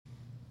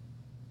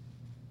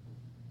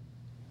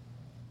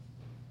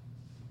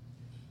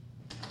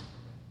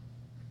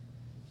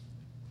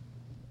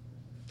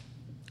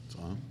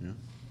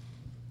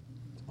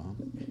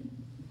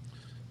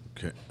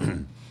Okay.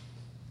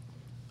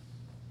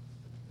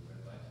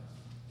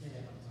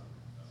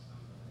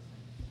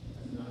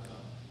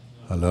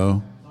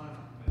 Hello?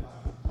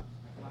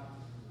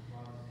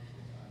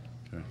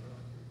 Okay.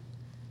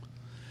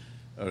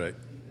 All right.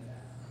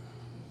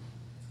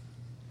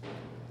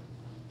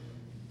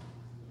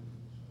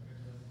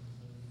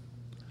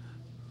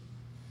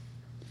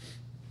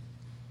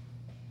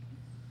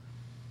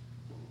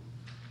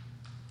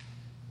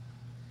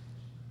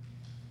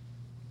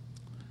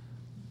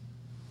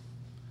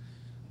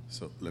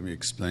 So let me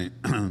explain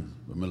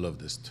the middle of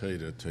this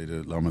Torah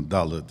Lamed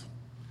Daled,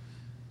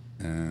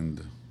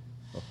 and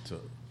up to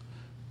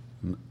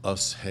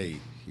us Hey.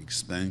 He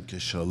explained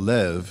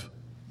Keshalev,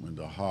 when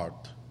the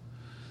heart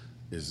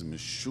is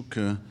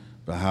Meshuka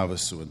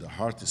B'Havasu, when the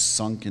heart is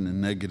sunken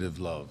in negative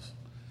love.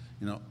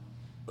 You know,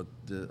 but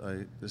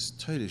this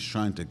Torah is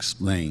trying to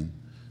explain,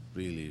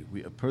 really,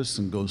 a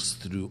person goes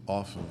through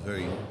often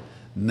very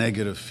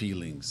negative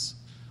feelings,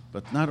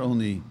 but not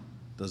only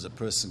does a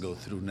person go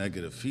through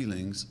negative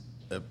feelings,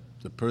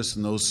 the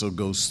person also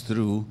goes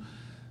through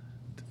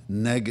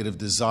negative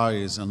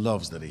desires and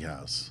loves that he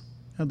has.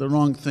 And the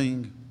wrong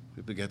thing,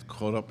 people get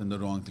caught up in the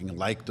wrong thing,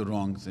 like the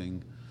wrong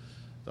thing.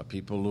 There are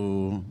people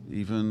who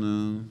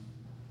even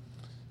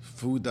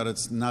food that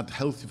it's not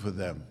healthy for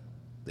them,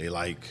 they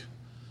like.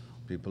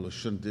 People who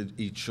shouldn't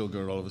eat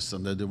sugar, all of a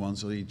sudden they're the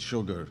ones who eat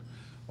sugar.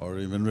 Or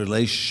even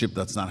relationship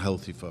that's not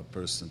healthy for a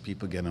person,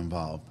 people get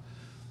involved.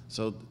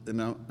 So,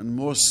 and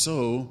more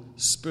so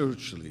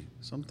spiritually.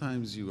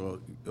 Sometimes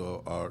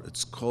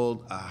it's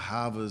called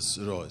ahavas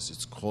rois.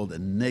 It's called a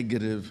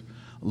negative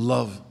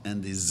love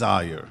and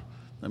desire.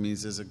 That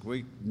means there's a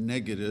great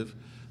negative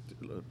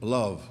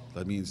love.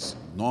 That means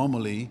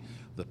normally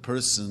the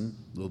person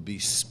will be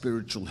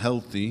spiritual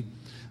healthy,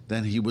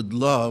 then he would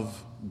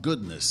love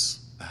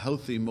goodness. A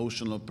healthy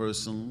emotional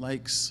person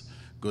likes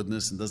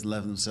goodness and doesn't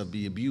let himself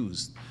be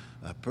abused.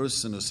 A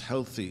person who's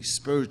healthy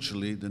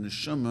spiritually, the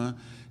neshama,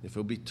 if it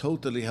would be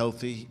totally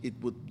healthy, it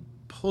would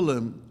pull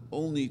him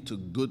only to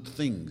good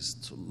things,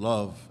 to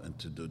love and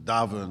to do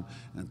daven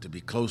and to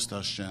be close to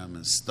Hashem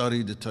and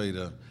study the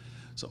Torah.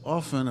 So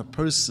often a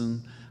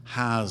person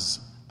has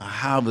a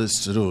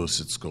havas rus,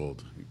 it's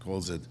called. He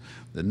calls it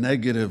the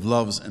negative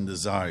loves and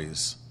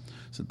desires.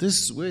 So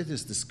where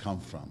does this come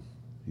from?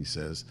 He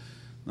says.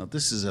 Now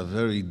this is a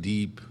very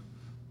deep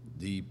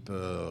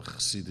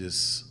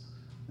Chassidus.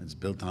 It's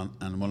built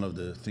on one of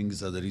the things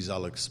that the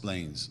Rizal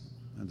explains.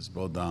 And it's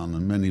brought down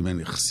in many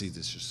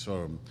Chassidus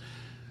Yisroel.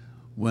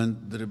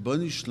 When the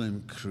Rebbeinu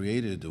Shlem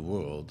created the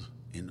world,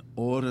 in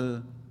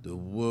order the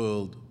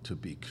world to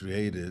be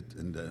created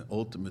in the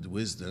ultimate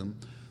wisdom,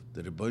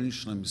 the Rebbeinu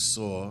Shlem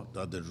saw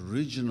that the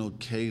original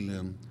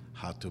Kalim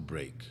had to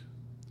break.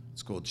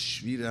 It's called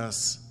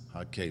Shviras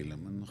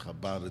HaKalim. And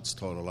Chabad, it's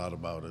taught a lot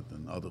about it,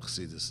 and other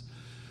Chassidus.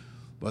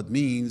 What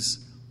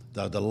means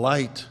that the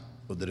light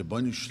of the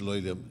Rebbeinu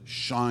Shlem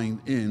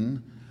shined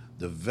in,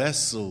 the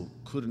vessel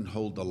couldn't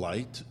hold the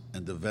light,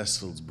 and the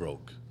vessels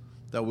broke.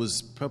 That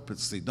was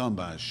purposely done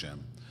by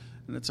Hashem.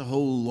 And it's a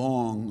whole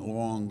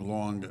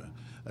long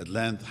at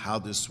length how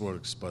this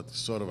works, but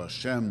sort of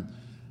Hashem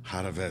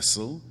had a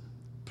vessel,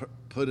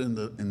 put in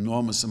the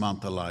enormous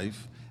amount of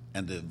life,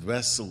 and the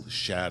vessel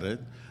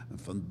shattered, and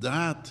from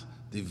that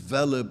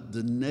developed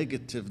the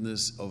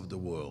negativeness of the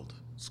world.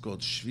 It's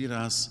called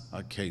Shviras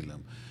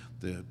HaKalim.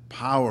 The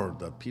power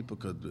that people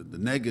could, the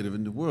negative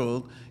in the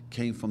world,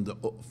 came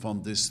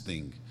from this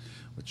thing,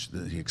 which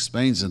he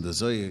explains, and the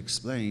Zohar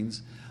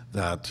explains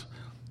that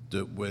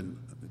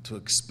to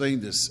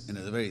explain this in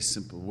a very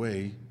simple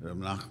way, Rav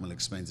Nachman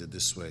explains it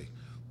this way: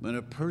 when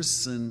a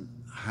person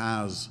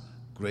has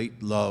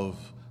great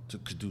love to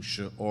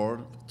Kedusha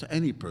or to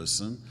any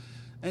person,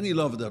 any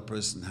love that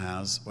person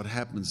has, what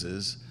happens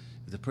is,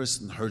 if the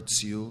person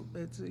hurts you,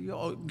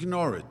 you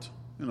ignore it,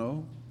 you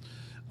know.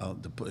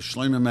 The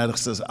Shlomo Melech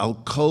says, "Al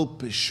kol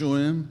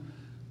peshuim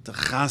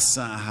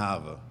techasa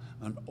ahava,"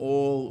 and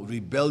all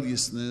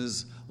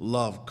rebelliousness,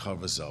 love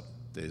covers up.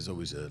 There's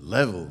always a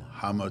level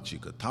how much you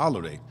could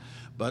tolerate,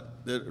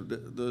 but the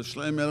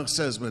Shlomo Melech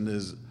says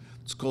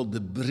it's called the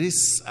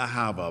bris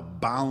ahava,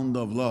 bound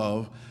of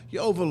love.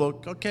 You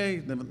overlook,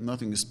 okay,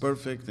 nothing is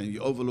perfect, and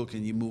you overlook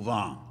and you move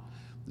on.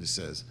 He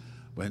says,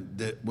 when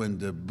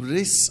the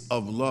bris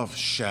of love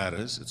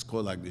shatters, it's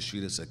called like the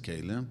Shviras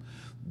HaKalim.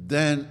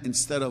 Then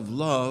instead of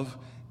love,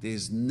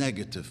 there's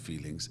negative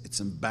feelings. It's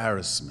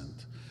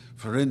embarrassment.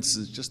 For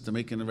instance, just to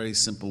make it in a very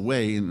simple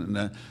way,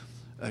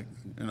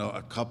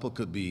 a couple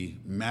could be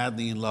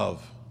madly in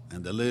love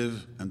and they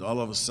live, and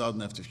all of a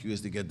sudden, after a few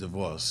years, they get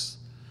divorced.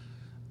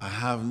 I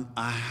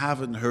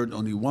haven't heard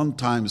only one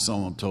time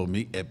someone told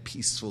me a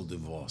peaceful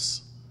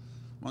divorce.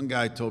 One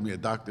guy told me, a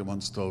doctor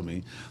once told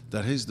me,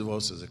 that his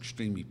divorce is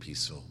extremely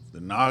peaceful. They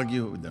don't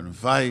argue, they don't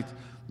fight.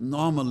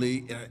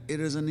 Normally, it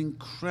is an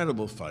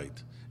incredible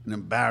fight, an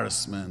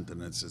embarrassment,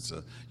 and it's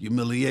a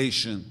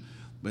humiliation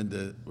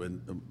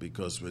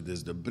because when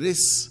there's the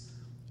bris,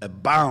 a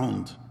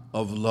bound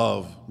of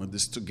love, with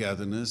this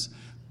togetherness,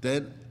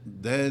 Then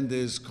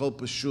there's kol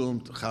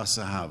pashum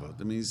chasahava.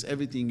 That means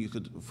everything you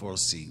could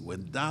foresee.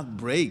 When that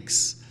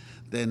breaks,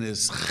 then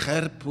is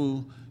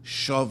cherpu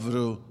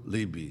shavru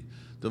libi.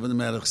 David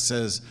Melech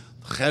says,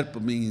 cherpu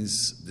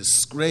means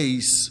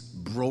disgrace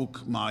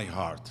broke my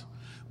heart.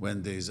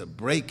 When there's a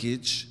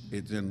breakage,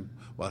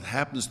 what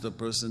happens to a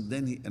person,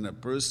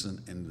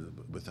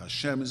 with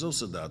Hashem is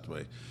also that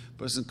way. A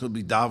person could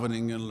be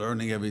davening and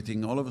learning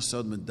everything. All of a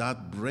sudden, when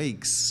that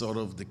breaks, sort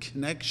of the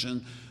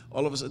connection,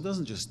 all of a sudden,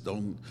 it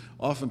doesn't.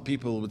 Often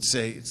people would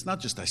say, it's not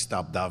just I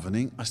stopped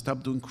davening, I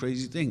stopped doing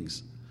crazy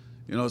things.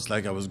 It's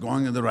like I was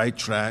going on the right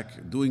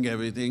track, doing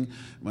everything.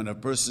 When a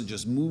person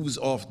just moves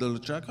off the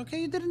track,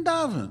 okay, you didn't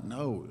daven.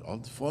 No,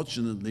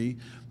 unfortunately,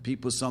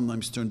 people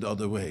sometimes turn the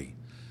other way.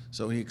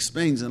 So he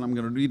explains, and I'm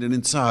going to read it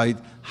inside,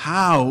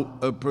 how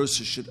a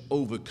person should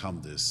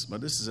overcome this.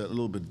 But this is a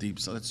little bit deep,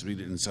 so let's read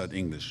it inside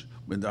English.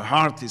 When the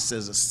heart, he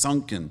says, is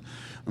sunken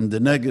and the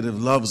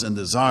negative loves and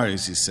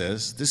desires, he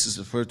says, this is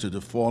referred to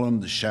the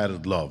fallen, the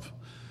shattered love.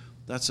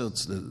 That's how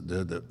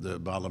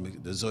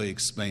the Zohar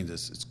explained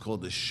this. It's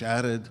called the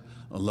shattered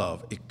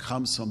love. It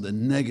comes from the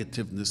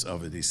negativeness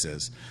of it, he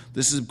says.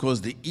 This is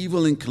because the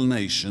evil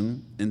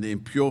inclination and the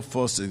impure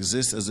force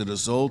exists as a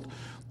result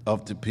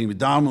of the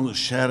pyramidal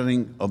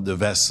shattering of the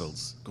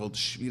vessels, called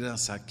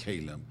Shviras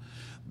HaKelim.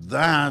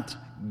 That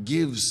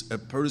gives a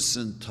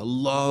person to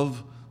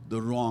love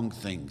the wrong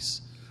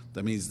things.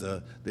 That means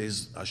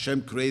there's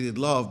Hashem created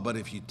love, but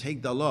if you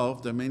take the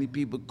love, there are many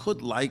people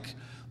could like,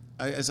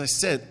 as I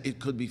said, it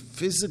could be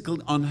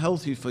physically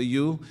unhealthy for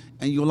you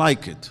and you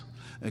like it.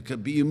 It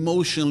could be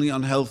emotionally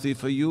unhealthy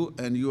for you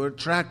and you're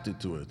attracted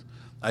to it.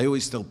 I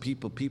always tell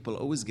people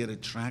always get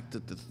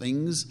attracted to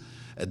things.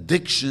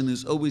 Addiction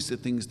is always the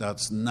things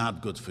that's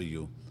not good for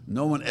you.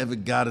 No one ever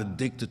got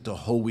addicted to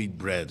whole wheat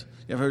bread.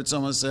 You ever heard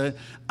someone say,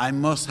 I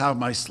must have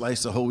my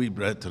slice of whole wheat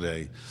bread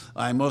today.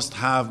 I must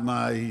have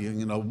my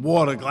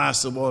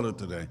glass of water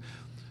today.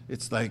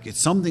 It's like,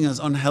 it's something that's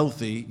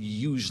unhealthy,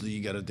 usually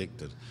you get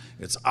addicted.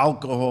 It's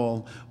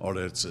alcohol, or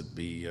it'd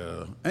be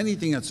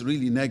anything that's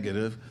really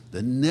negative.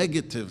 The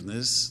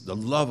negativeness, the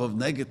love of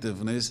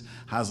negativeness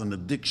has an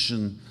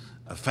addiction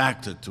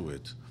factor to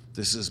it.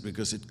 This is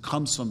because it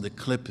comes from the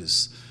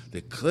klippos.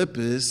 The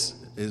klippos,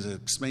 is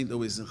explained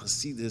always in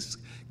Hasidus,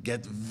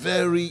 get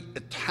very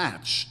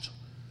attached.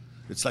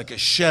 It's like a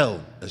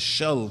shell. A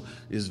shell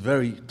is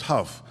very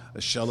tough.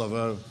 A shell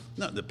of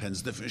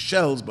depends different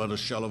shells, but a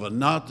shell of a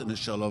nut and a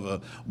shell of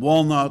a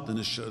walnut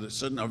and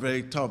certain are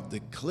very tough. The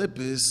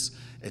klippos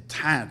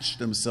attach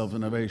themselves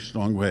in a very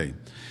strong way.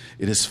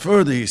 It is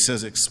further, he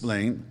says,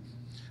 explained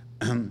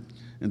in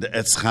the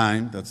Etz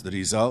Chaim, that's the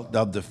result,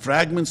 that the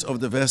fragments of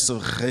the vessel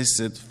of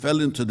Chesed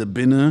fell into the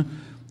Binah,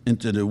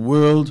 into the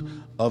world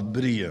of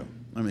Bria.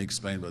 Let me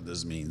explain what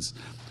this means.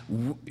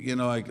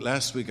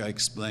 Last week I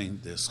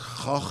explained there's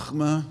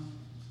Chochmah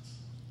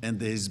and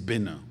there's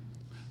Binah.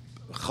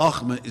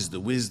 Chochmah is the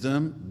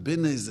wisdom,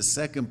 Binah is the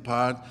second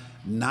part.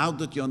 Now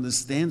that you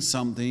understand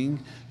something,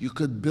 you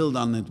could build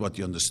on it what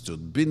you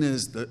understood.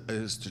 Binah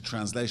is the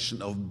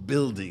translation of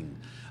building.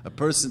 A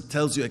person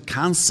tells you a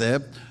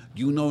concept,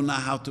 you know now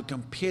how to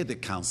compare the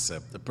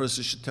concept. The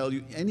person should tell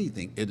you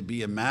anything. It'd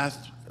be a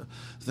math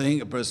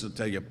thing, a person will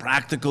tell you a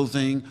practical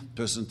thing, a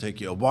person will take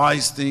you a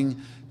wise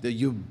thing, that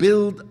you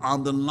build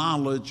on the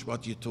knowledge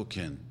what you took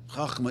in.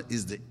 Chachma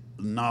is the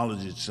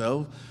knowledge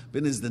itself,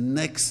 Binah is the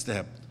next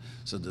step.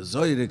 So the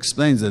Zohar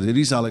explains, that the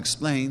Rizal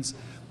explains,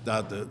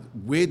 that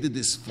where did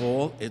this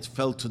fall? It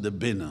fell to the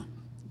Binah.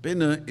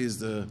 Binah is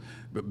the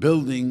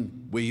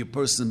building where your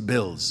person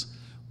builds.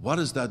 What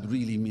does that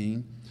really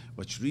mean?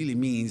 What really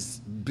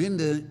means,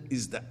 Binah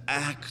is the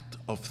act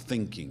of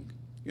thinking.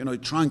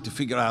 Trying to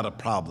figure out a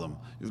problem.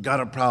 You've got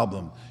a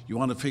problem. You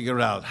want to figure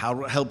out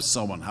how to help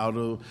someone,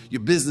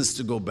 your business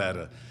to go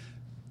better.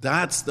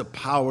 That's the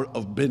power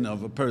of Binah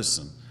of a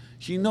person.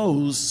 He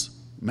knows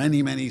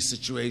many, many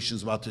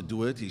situations what to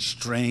do it. He's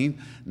trained.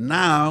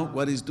 Now,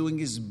 what he's doing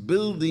is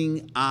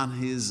building on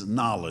his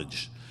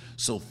knowledge.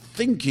 So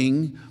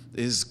thinking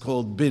is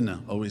called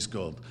Binah, always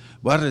called.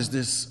 What is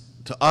this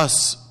to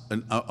us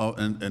in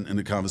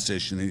the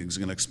conversation he's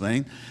going to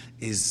explain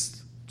is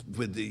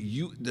with the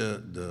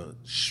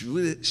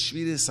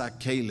Shviras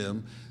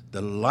HaKelim,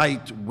 the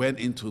light went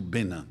into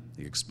Binah,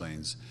 he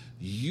explains.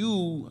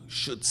 You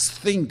should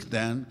think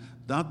then,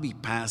 not be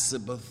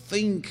passive, but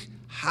think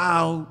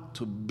how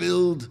to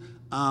build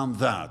on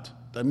that.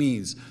 That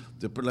means,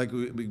 like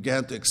we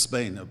began to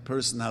explain, a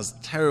person has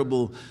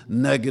terrible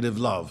negative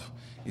love.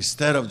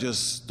 Instead of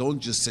don't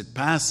just sit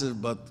passive,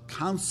 but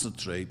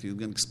concentrate. You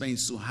can explain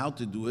to how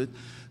to do it,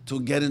 to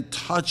get in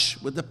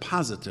touch with the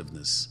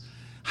positiveness.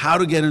 How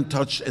to get in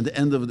touch at the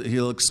end of it,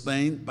 he'll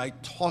explain, by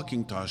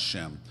talking to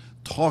Hashem,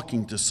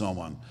 talking to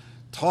someone.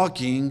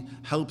 Talking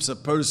helps a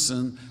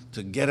person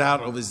to get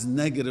out of his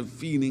negative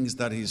feelings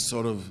that he's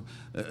sort of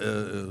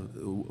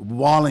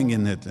walling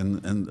in it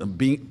and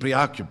being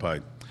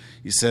preoccupied.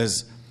 He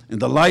says, and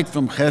the light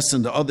from Ches,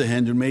 on the other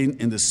hand, remain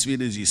in the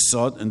Sfiras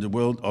Yisod in the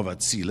world of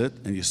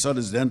Atzilut, and Yisod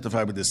is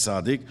identified with the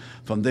Tzaddik,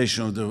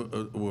 foundation of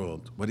the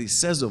world. What he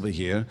says over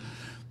here,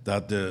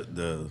 that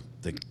the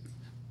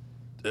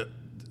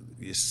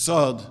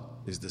Yesod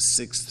is the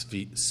sixth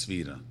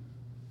Sfira.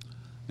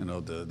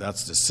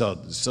 That's the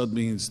Sod. The Sod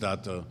means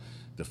that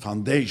the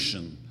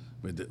foundation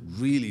where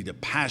really the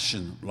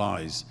passion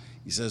lies.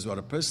 He says what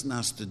a person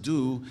has to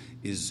do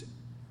is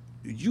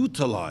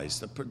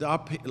utilize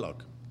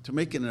look, to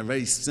make it in a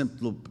very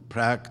simple,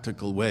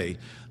 practical way.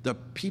 There are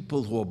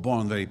people who are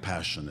born very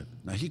passionate.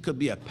 Now, he could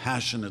be a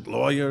passionate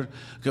lawyer,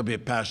 could be a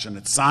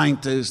passionate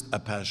scientist, a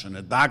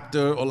passionate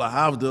doctor, or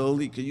lahavdil,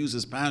 he could use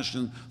his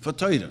passion for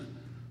Torah.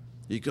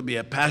 He could be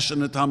a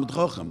passionate Talmid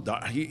Chacham.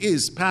 He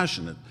is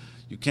passionate.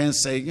 You can't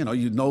say,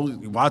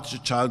 you watch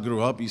your child grow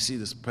up, you see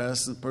this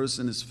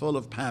person is full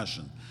of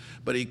passion.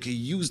 But he can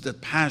use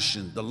that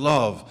passion, the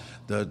love,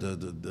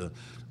 the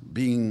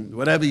being,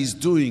 whatever he's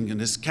doing in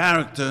his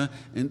character,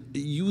 and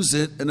use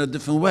it in a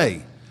different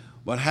way.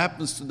 What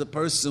happens to the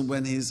person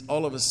when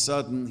all of a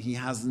sudden he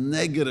has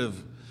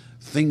negative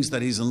things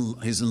that he's in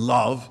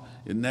love,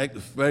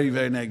 very,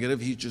 very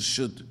negative, he just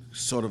should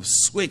sort of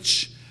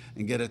switch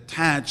and get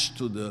attached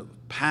to the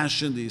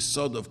passion, the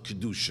Yesod of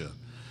Kedusha.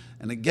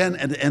 And again,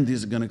 at the end,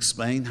 he's going to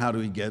explain how do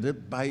we get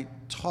it? By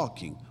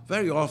talking.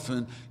 Very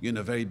often, you're in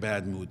a very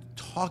bad mood.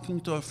 Talking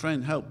to a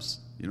friend helps.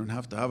 You don't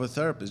have to have a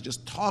therapist.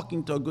 Just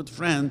talking to a good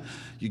friend,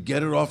 you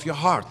get it off your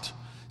heart.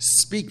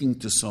 Speaking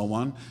to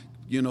someone,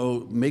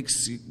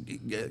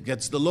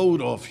 gets the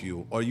load off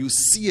you, or you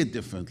see it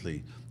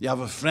differently. You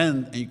have a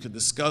friend and you could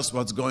discuss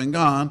what's going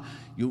on.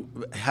 You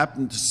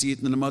happen to see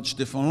it in a much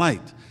different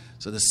light.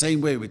 So the same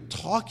way with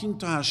talking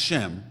to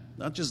Hashem,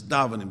 not just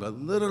davening, but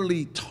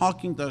literally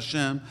talking to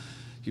Hashem.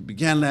 He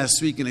began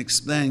last week and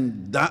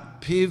explained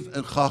that Piv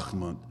and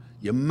Chachmah.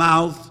 Your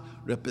mouth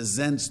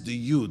represents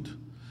the Yud,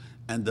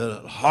 and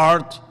the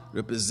heart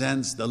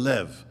represents the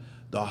Lev.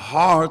 The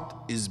heart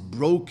is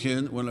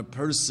broken when a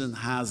person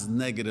has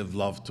negative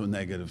love to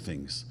negative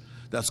things.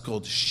 That's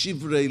called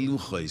Shivrei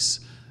Luchos.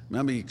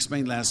 Remember, he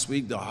explained last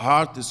week, the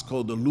heart is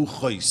called the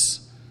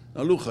Luchos.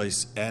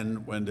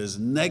 And when there's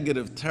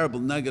terrible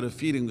negative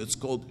feeling, it's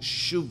called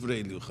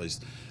Shivrei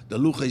Luchos. The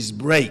Luchos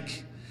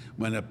break.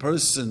 When a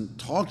person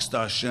talks to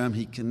Hashem,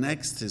 he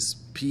connects his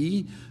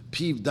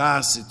Piv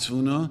Das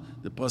Ituna,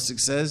 the Pasuk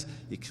says,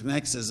 he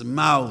connects his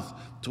mouth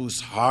to his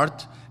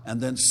heart,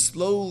 and then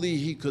slowly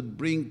he could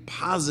bring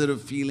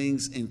positive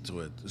feelings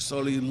into it.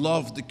 So he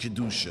loved the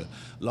Kedusha,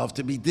 loved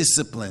to be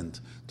disciplined,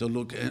 to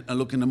look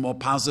in a more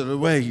positive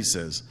way, he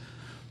says.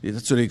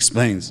 That's what he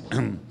explains.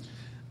 He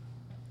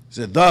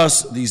said,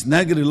 thus, these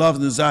negative love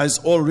and desires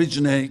all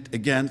originate,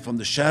 again, from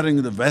the shattering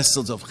of the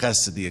vessels of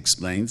Chesed, he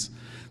explains.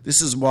 This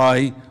is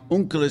why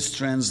Onkelos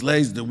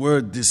translates the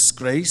word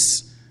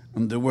disgrace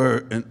in the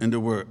words.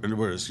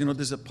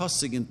 There's a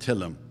pasuk in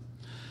Tehillim.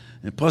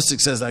 And the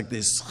pasuk says like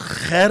this: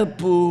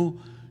 Cherpu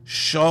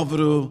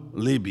shavru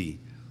libi.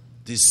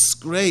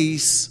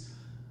 Disgrace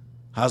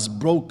has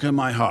broken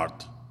my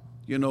heart.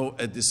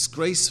 A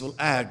disgraceful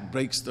act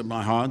breaks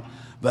my heart.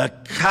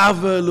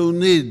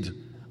 V'kavelunid.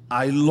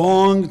 I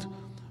longed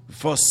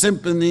for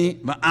sympathy,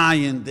 but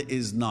there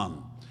is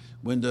none.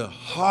 When the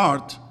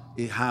heart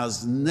it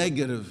has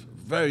negative,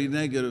 very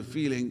negative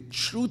feeling,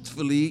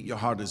 truthfully, your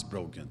heart is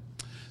broken.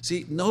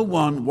 See, no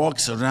one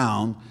walks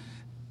around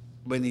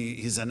when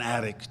he's an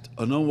addict,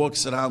 or no one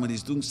walks around when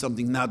he's doing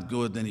something not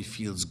good, then he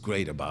feels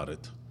great about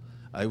it.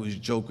 I always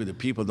joke with the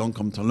people, don't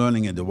come to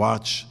learning and to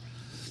watch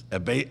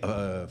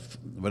a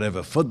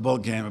football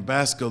game, a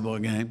basketball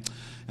game.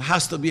 It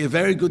has to be a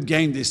very good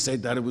game, they say,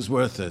 that it was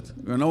worth it.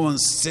 No one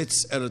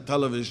sits at a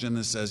television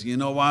and says, you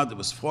know what, it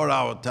was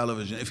 4-hour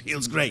television, it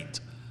feels great.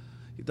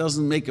 It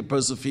doesn't make a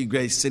person feel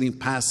great sitting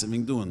passive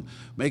and doing.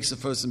 Makes a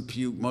person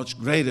feel much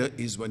greater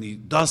is when he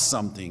does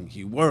something,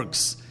 he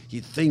works, he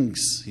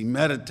thinks, he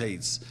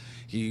meditates.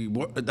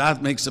 That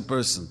makes a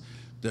person.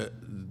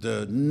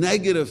 The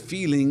negative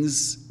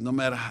feelings, no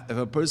matter if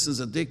a person's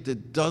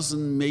addicted,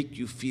 doesn't make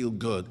you feel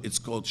good. It's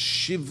called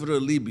Shivra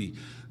Libi,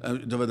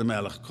 the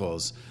Melech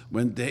calls.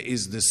 When there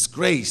is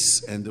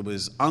disgrace and there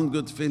is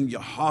ungood feeling,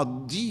 your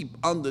heart deep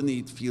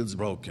underneath feels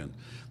broken.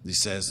 He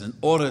says, in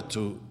order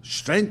to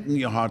strengthen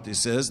your heart, he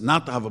says,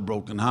 not to have a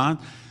broken heart,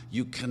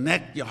 you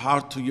connect your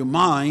heart to your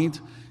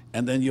mind,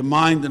 and then your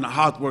mind and the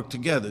heart work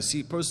together. See,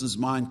 a person's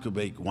mind could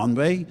work one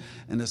way,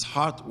 and his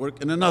heart work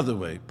in another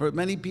way.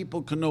 Many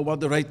people can know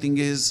what the right thing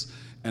is,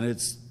 and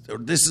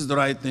this is the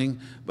right thing,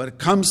 but it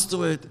comes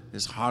to it,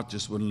 his heart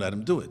just wouldn't let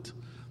him do it.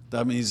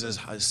 That means his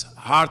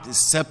heart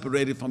is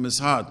separated from his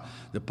heart.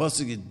 The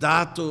pasuk is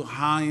Datu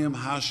Hayim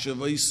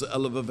Hashavoisu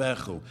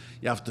Elavavechu.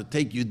 You have to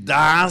take your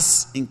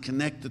das and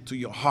connect it to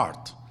your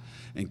heart.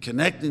 And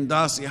connecting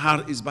das to your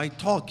heart is by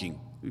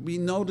talking. We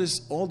notice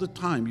all the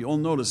time. You all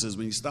notice this.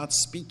 When you start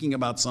speaking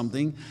about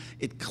something,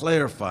 it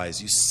clarifies.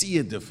 You see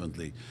it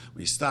differently.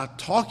 When you start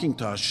talking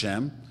to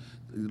Hashem,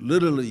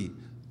 literally,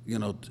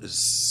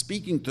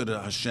 speaking to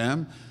the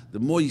Hashem, the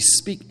more you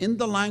speak in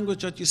the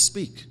language that you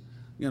speak.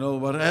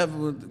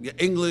 Whatever,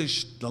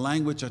 English, the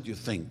language that you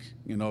think.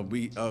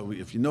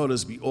 If you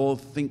notice, we all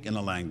think in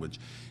a language.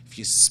 If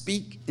you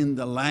speak in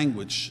the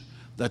language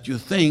that you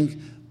think,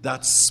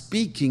 that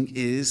speaking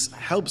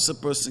helps a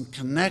person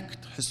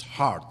connect his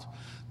heart.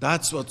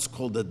 That's what's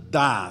called the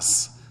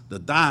das. The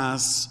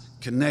das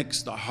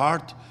connects the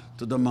heart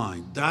to the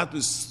mind. That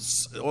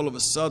is all of a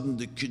sudden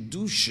the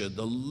kedusha,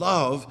 the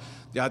love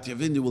that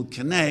Yavini will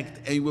connect,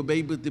 and you will be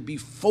able to be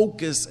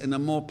focused in a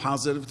more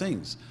positive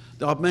things.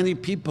 There are many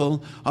people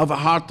who have a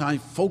hard time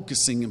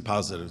focusing in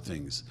positive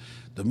things.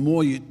 The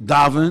more you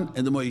daven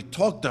and the more you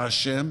talk to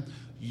Hashem,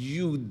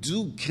 you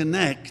do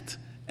connect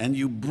and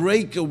you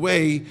break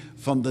away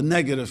from the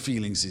negative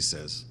feelings, he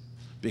says.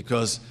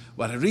 Because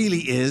what it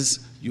really is,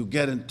 you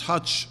get in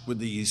touch with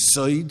the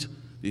Yesod.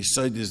 The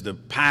Yesod is the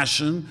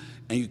passion,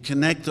 and you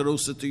connect it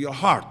also to your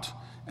heart.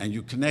 And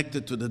you connect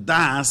it to the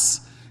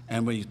das.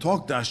 And when you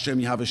talk to Hashem,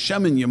 you have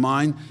Hashem in your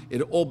mind,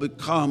 it all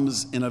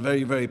becomes in a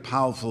very, very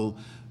powerful,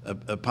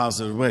 a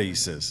positive way, he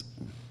says.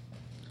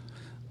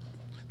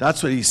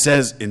 That's what he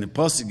says in the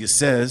Pasuk. He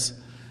says,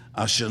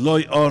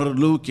 Asheloi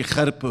orlu ki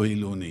cherpo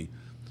hiluni.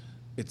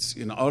 It's,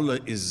 Allah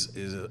is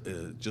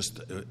just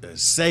a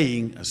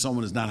saying,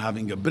 someone is not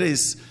having a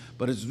bris,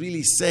 but it's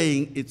really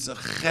saying it's a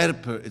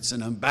cherper, it's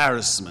an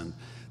embarrassment.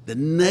 The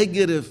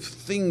negative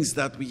things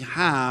that we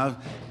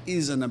have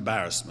is an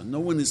embarrassment. No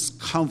one is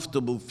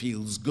comfortable,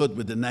 feels good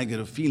with the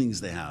negative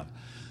feelings they have.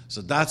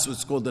 So that's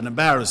what's called an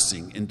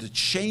embarrassing. And to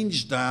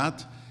change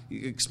that,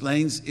 he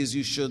explains, is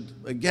you should,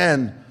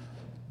 again,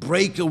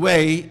 break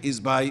away is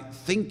by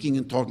thinking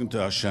and talking to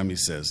Hashem, he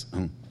says.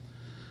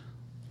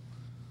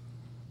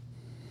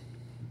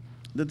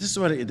 This is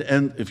what at the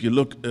end, if you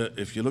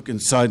look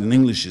inside in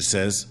English, it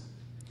says,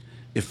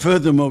 if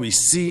furthermore we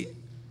see,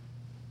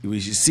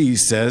 he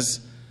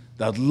says,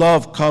 that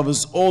love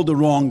covers all the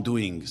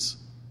wrongdoings.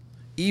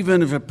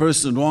 Even if a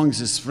person wrongs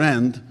his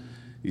friend,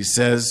 he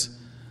says,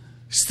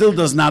 still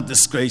does not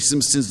disgrace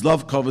him, since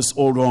love covers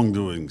all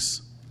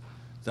wrongdoings.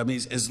 That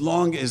means as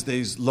long as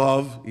there's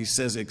love, he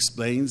says,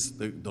 explains,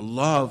 the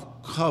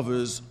love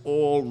covers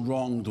all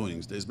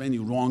wrongdoings. There's many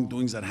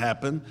wrongdoings that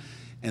happen,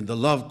 and the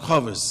love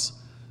covers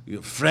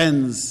your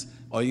friends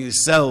or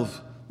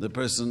yourself. The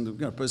person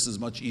is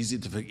much easier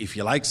to forgive. If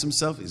he likes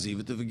himself, it's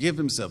easy to forgive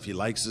himself. He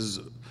likes his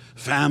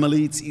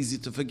family, it's easy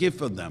to forgive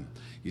for them.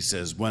 He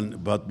says,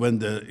 then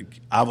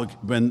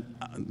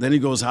he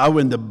goes, how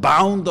when the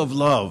bound of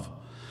love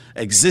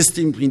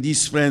existing between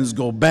these friends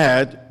go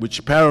bad,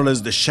 which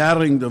parallels the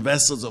shattering the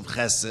vessels of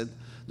chesed.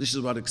 This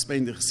is what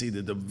explained the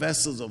Chassidut. The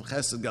vessels of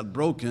chesed got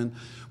broken.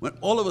 When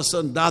all of a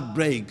sudden that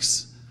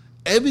breaks,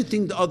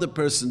 everything the other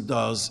person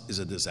does is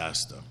a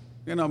disaster.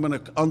 When an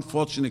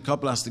unfortunate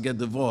couple has to get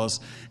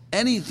divorced,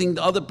 anything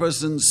the other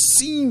person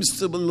seems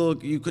to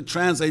look, you could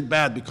translate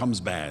bad, becomes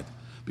bad.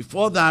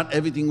 Before that,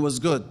 everything was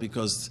good,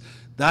 because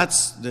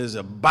there's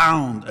a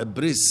bound, a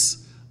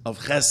bris of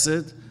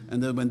chesed,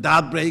 and then when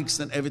that breaks,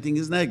 then everything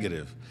is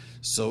negative.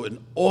 So in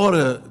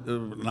order,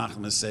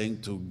 Nachman is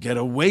saying, to get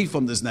away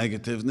from this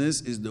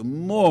negativeness, is the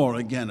more,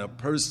 again, a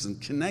person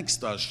connects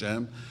to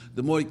Hashem,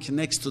 the more he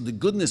connects to the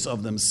goodness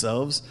of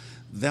themselves,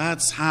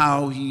 that's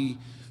how he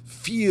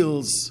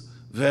feels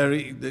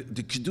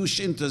the Kiddush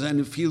enters and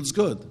he feels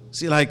good.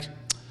 See, like,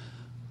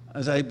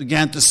 as I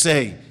began to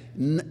say,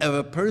 if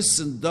a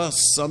person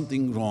does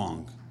something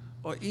wrong,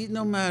 or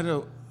no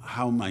matter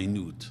how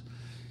minute,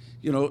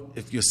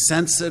 if you're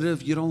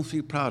sensitive, you don't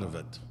feel proud of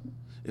it.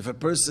 If a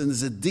person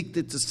is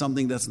addicted to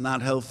something that's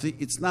not healthy,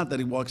 it's not that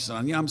he walks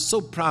around, I'm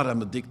so proud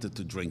I'm addicted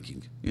to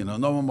drinking.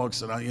 No one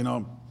walks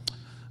around,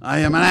 I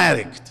am an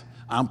addict.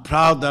 I'm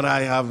proud that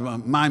I have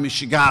my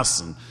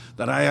Mishigasan,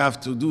 that I have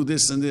to do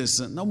this and this.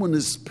 No one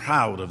is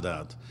proud of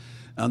that.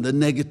 And the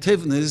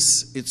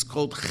negativeness, it's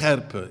called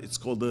cherpe. It's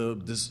called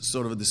this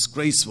sort of a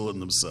disgraceful in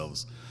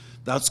themselves.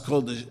 That's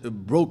called a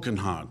broken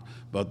heart.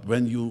 But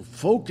when you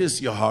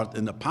focus your heart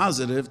in the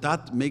positive,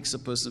 that makes a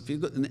person feel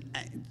good.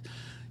 And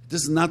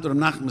this is not what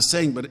Nachman is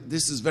saying, but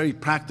this is very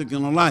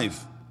practical in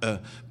life. A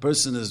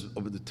person is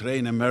today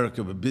in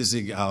America, we're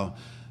busy.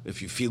 If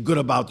you feel good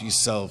about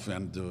yourself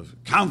and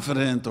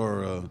confident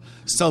or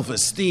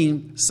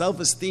self-esteem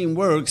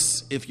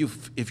works if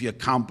you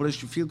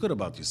accomplish, you feel good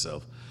about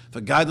yourself. If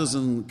a guy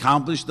doesn't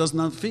accomplish, does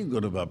not feel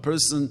good about a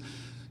person,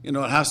 it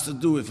has to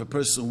do if a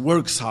person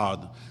works hard,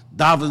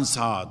 davens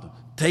hard,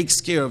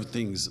 takes care of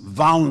things,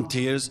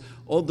 volunteers,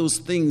 all those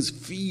things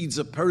feeds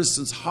a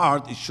person's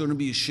heart. It shouldn't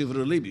be a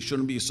shivra lib. It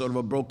shouldn't be sort of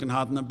a broken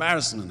heart and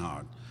embarrassment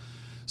heart.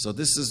 So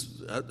this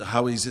is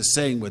how he's just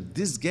saying, when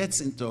this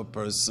gets into a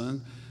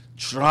person,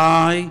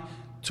 try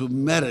to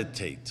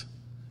meditate.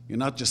 You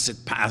not just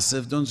sit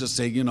passive. Don't just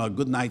say, a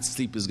good night's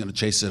sleep is going to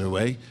chase it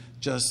away.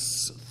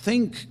 Just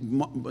think,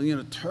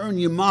 turn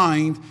your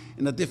mind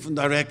in a different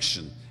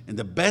direction. And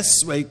the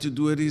best way to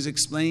do it, he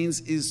explains,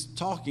 is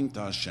talking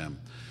to Hashem.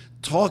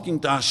 Talking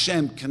to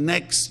Hashem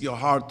connects your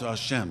heart to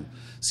Hashem.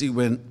 See,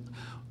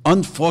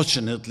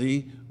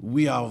 unfortunately,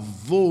 we are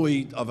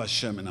void of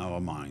Hashem in our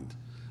mind.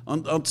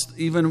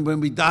 Even when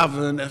we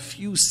daven, a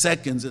few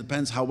seconds, it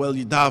depends how well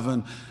you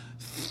daven,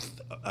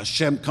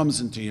 Hashem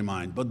comes into your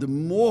mind. But the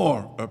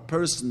more a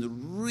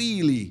person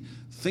really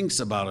thinks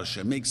about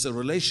Hashem, makes a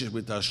relationship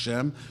with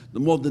Hashem, the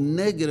more the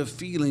negative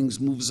feelings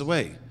moves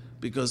away.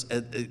 because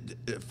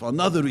for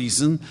another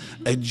reason,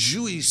 a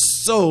Jewish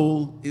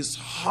soul is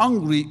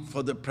hungry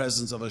for the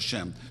presence of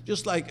Hashem.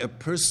 Just like a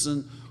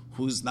person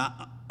who's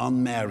not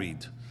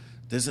unmarried.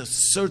 There's a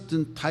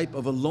certain type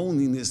of a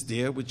loneliness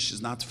there which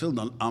is not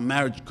filled. Our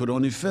marriage could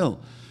only fill.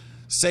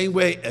 Same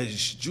way, a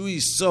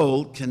Jewish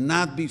soul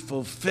cannot be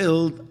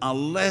fulfilled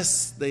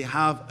unless they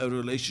have a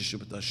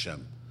relationship with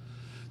Hashem.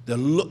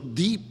 The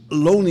deep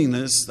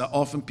loneliness that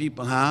often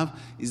people have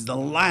is the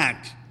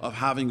lack of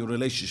having a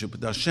relationship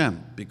with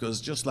Hashem.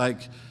 Because just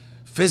like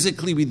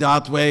physically we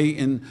that way,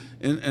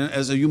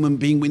 as a human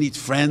being we need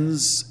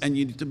friends, and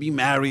you need to be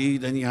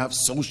married, and you have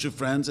social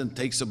friends, and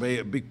takes away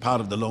a big part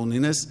of the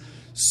loneliness.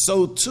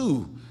 So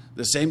too,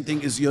 the same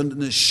thing is your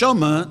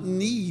neshama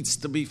needs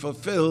to be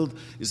fulfilled,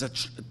 is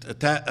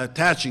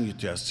attaching you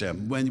to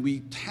Hashem. When we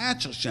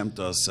attach Hashem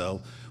to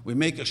ourselves, we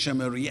make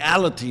Hashem a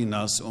reality in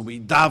us, when we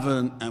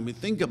daven and we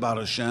think about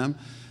Hashem,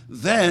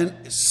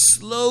 then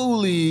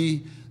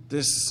slowly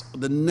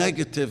the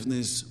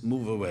negativeness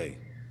move away.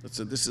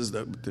 So this is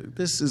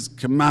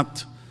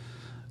Kamat,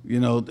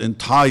 the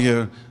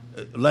entire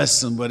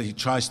lesson what he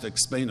tries to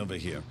explain over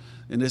here.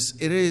 And it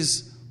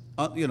is,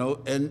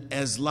 and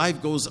as life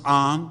goes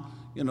on,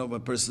 when a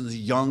person is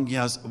young, he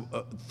has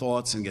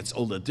thoughts, and gets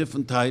older,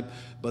 different type.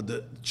 But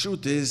the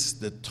truth is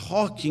that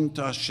talking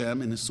to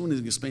Hashem, and as soon as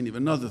he explains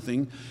even another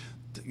thing,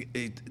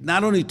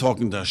 not only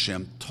talking to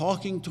Hashem,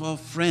 talking to a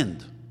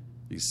friend,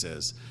 he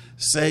says,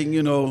 saying,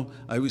 I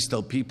always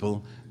tell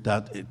people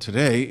that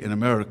today in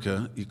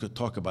America, you could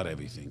talk about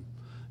everything.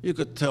 You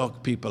could tell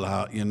people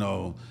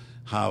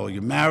how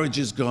your marriage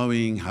is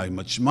going, how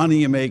much money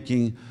you're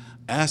making.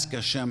 Ask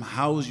Hashem,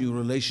 how's your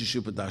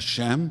relationship with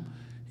Hashem?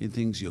 He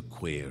thinks you're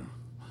queer.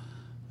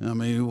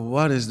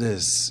 What is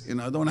this?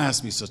 Don't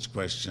ask me such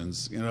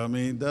questions.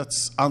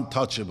 That's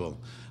untouchable.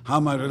 How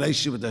my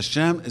relationship with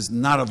Hashem is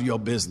not of your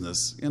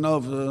business.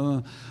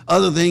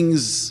 Other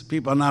things,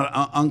 people are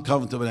not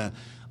uncomfortable with.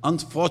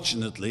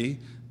 Unfortunately,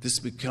 this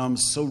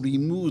becomes so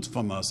removed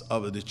from us.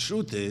 The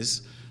truth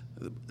is,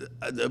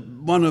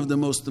 one of the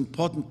most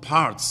important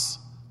parts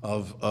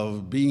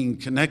of being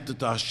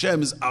connected to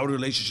Hashem is our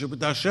relationship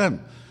with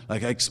Hashem.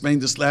 Like I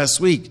explained this last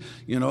week,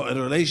 a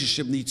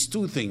relationship needs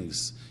two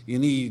things. You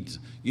need,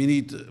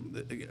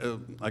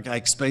 like I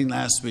explained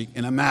last week,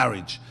 in a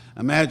marriage.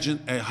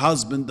 Imagine a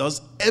husband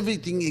does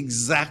everything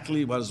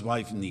exactly what his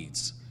wife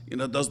needs.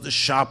 Does the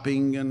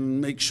shopping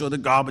and make sure the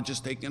garbage is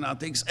taken out,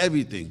 takes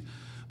everything.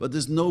 But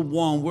there's no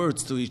warm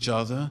words to each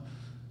other.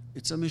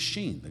 It's a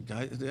machine. The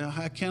guy,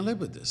 I can't live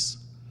with this.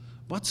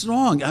 What's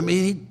wrong?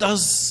 He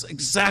does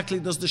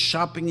the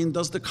shopping and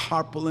does the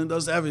carpool and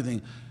does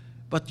everything.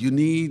 But you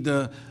need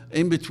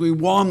in-between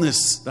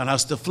warmness that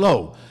has to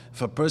flow.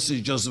 If a person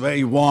is just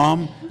very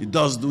warm, he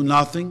does do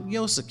nothing,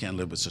 you also can't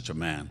live with such a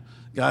man.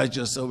 Guy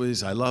just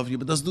always, I love you,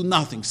 but does do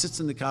nothing.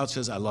 Sits in the couch,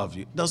 says, I love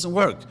you. It doesn't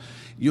work.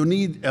 You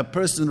need a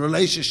person,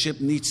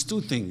 relationship needs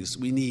two things.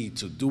 We need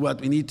to do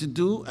what we need to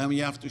do, and we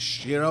have to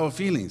share our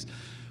feelings.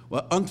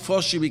 Well,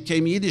 unfortunately,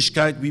 became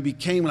Yiddishkeit. We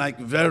became like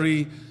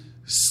very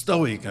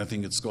stoic, I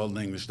think it's called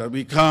in English. That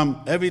we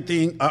come,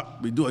 everything,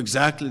 we do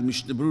exactly, the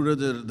Mishnah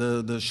Berurah,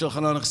 the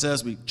Shulchan Aruch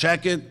says, we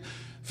check it,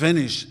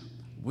 finish.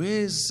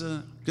 Where's,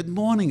 good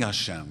morning,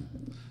 Hashem.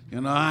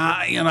 Here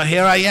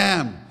I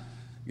am.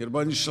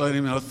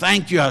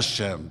 Thank you,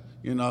 Hashem.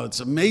 It's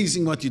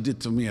amazing what you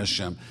did to me,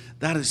 Hashem.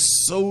 That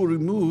is so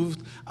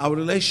removed. Our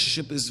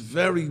relationship is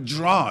very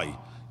dry.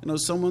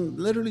 Someone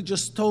literally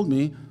just told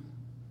me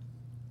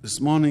this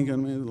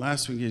morning,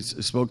 last week he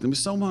spoke to me.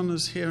 Someone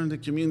who's here in the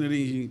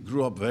community he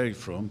grew up very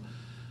from.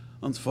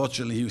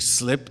 Unfortunately, he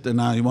slipped and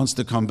now he wants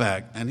to come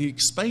back. And he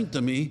explained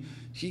to me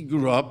he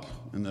grew up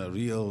in a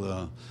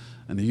real,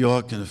 in New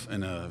York,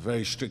 in a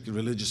very strict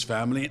religious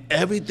family. And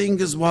everything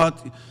is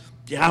what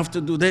you have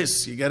to do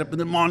this. You get up in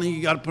the morning,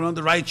 you got to put on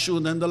the right shoe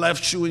and then the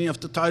left shoe, and you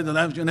have to tie the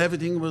left shoe, and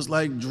everything was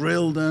like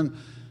drilled. And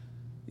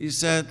he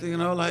said,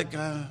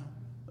 I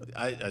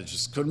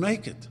just couldn't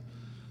make it.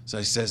 So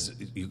he says,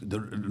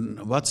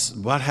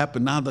 what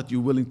happened now that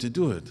you're willing to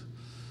do it?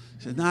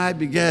 He said, I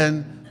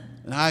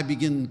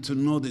begin to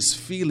know these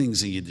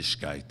feelings in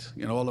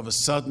Yiddishkeit. All of a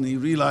sudden he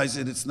realized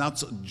that it's not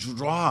so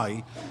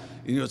dry.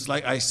 It's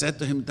like I said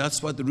to him,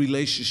 that's what the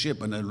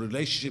relationship, and a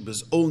relationship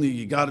is only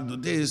you got to do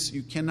this.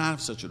 You cannot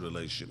have such a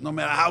relationship. No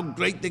matter how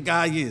great the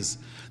guy is,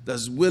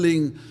 that's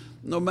willing,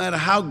 no matter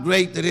how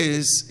great it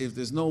is, if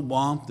there's no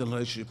warmth, the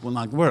relationship will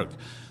not work.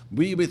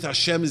 We with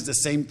Hashem is the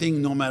same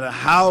thing. No matter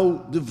how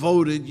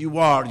devoted you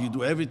are, you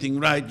do everything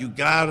right, you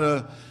got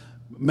to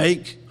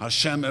make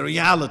Hashem a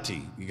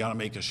reality. You got to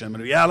make Hashem a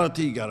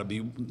reality. You got to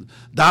be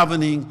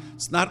davening.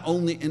 It's not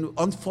only, and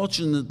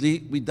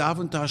unfortunately, we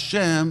daven to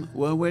Hashem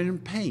when we're in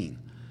pain.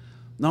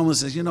 No one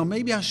says,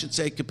 maybe I should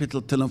say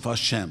Kapitel Tehillim for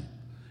Hashem.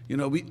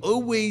 We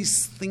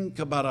always think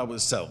about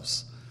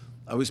ourselves.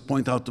 I always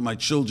point out to my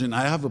children,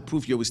 I have a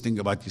proof you always think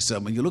about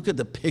yourself. When you look at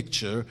the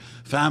picture,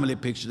 family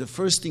picture, the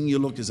first thing you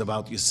look is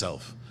about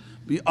yourself.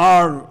 We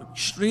are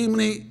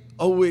extremely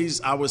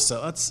always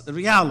ourselves. That's a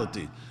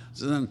reality.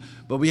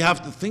 But we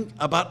have to think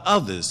about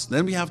others.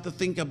 Then we have to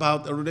think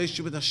about a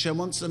relationship with Hashem.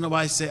 Once in a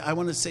while, I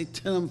want to say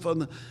Tehillim for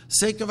the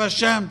sake of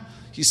Hashem.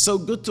 He's so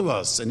good to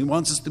us, and He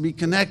wants us to be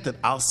connected.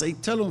 I'll say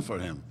Tehillim for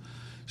Him.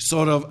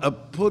 Sort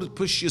of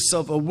push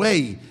yourself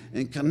away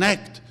and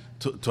connect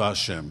to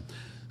Hashem.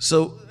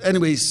 So,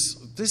 anyways,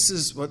 this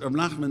is what Rav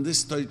Nachman, this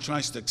story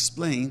tries to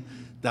explain,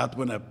 that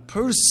when a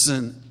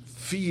person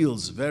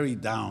feels very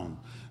down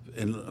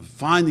and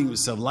finding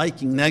himself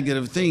liking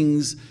negative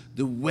things,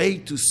 the way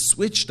to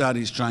switch that,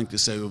 he's trying to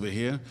say over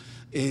here,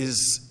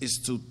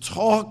 is to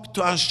talk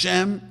to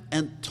Hashem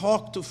and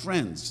talk to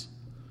friends.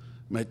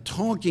 By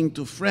talking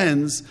to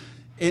friends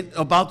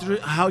about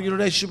how your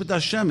relationship with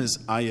Hashem is.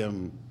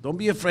 Don't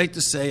be afraid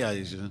to say,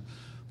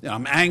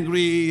 I'm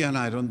angry, and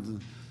I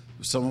don't.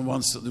 Someone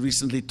once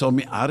recently told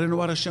me, I don't know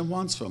what Hashem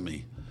wants from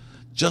me.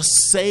 Just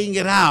saying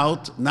it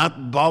out,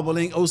 not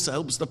bubbling, also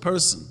helps the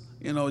person.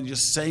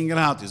 Just saying it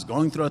out. He's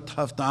going through a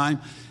tough time.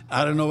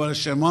 I don't know what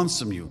Hashem wants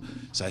from you.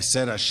 So I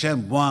said,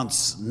 Hashem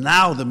wants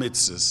now the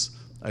mitzvahs.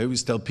 I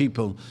always tell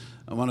people,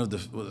 one of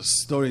the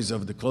stories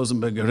of the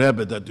Klosenberger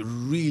Rebbe that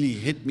really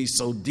hit me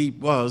so deep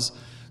was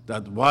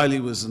that while he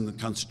was in the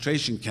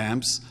concentration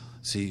camps,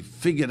 he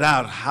figured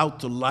out how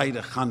to light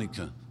a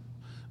Hanukkah.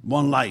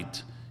 One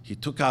light. He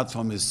took out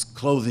from his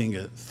clothing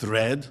a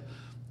thread,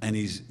 and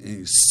he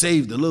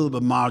saved a little bit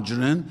of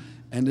margarine,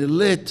 and he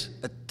lit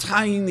a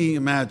tiny,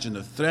 imagine,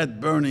 a thread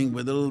burning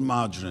with a little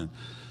margarine.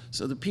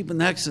 So the people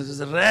next to him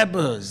said,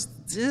 Rebbe,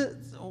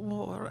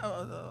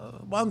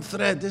 one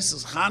thread, this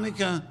is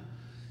Hanukkah.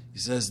 He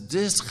says,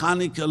 this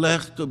Hanukkah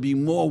lech could be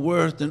more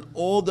worth than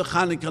all the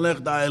Hanukkah lech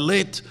that I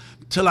lit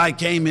till I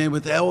came here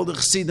with all the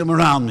chassidim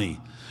around me,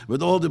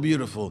 with all the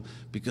beautiful,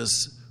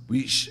 because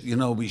we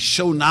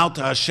show now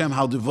to Hashem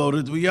how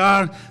devoted we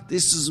are.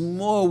 This is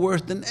more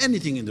worth than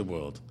anything in the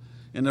world.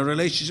 In a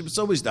relationship, it's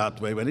always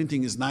that way. When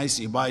anything is nice,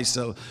 you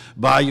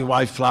buy your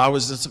wife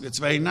flowers. It's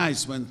very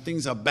nice. When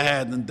things are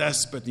bad and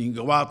desperate, and you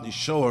go out and you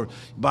show her,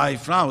 buy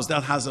flowers.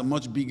 That has a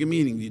much bigger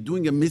meaning. You're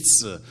doing a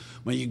mitzvah.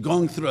 When you're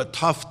going through a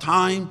tough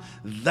time,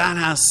 that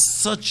has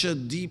such a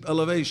deep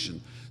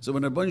elevation. So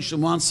when Rebbeinu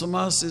Shalom wants from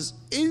us is,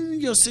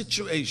 in your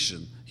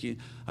situation,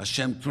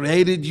 Hashem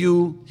created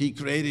you. He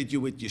created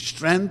you with your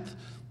strength,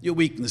 your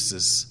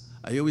weaknesses.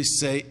 I always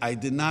say, I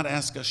did not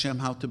ask Hashem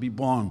how to be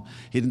born.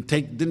 He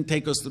didn't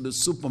take us to the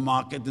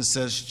supermarket that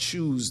says,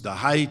 choose the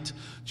height,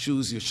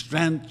 choose your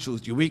strength,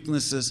 choose your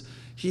weaknesses.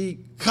 He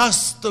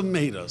custom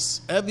made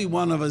us. Every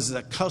one of us is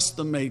a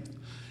custom made.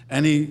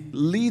 And He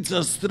leads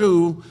us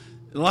through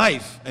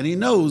life. And He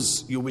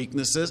knows your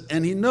weaknesses.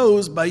 And He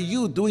knows by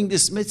you doing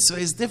this mitzvah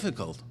is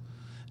difficult.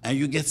 And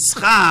you get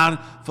schar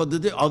for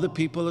other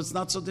people, it's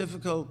not so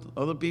difficult.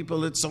 Other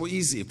people, it's so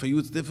easy. For you,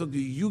 it's difficult.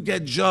 You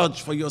get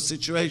judged for your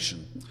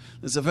situation.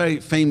 There's a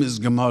very famous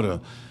Gemara.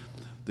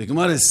 The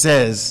Gemara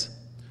says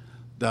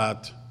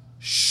that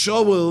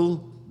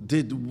Shaul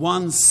did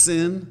one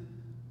sin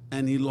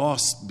and he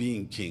lost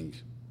being king.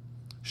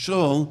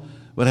 Shaul,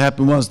 what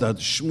happened was that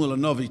Shmuel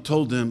HaNavi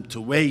told him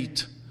to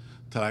wait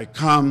till I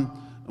come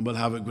and we'll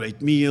have a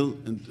great meal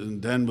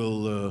and then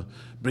we'll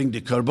bring the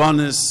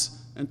karbanis.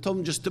 And told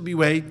him just to be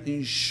wait,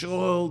 and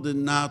Shaul did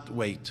not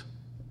wait.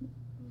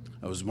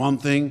 That was one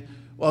thing.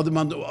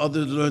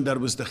 Others learned that it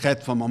was the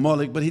chet from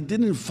Amalek, but he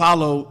didn't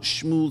follow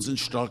Shmuel's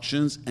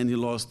instructions, and he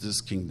lost his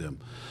kingdom.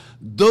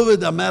 David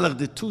HaMelech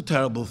did two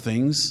terrible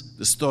things.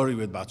 The story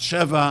with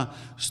Bathsheba,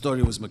 the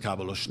story was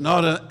Mekabel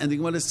Oshnara, and the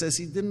Gemara says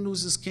he didn't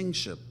lose his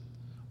kingship.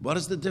 What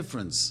is the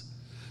difference?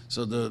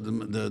 So the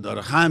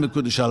Arachaim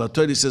HaKudosh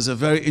HaLaTorah says a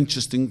very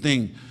interesting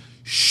thing.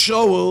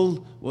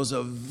 Shaul was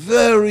a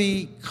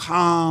very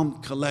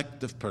calm,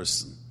 collective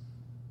person.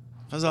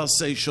 Chazal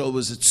say Shaul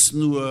was a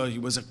tznuah, he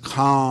was a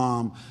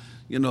calm,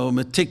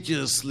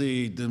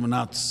 meticulously,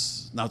 not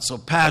so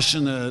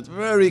passionate,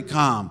 very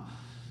calm.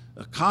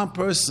 A calm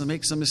person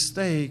makes a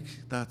mistake,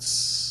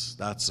 that's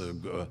a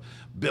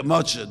bit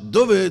much.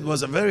 David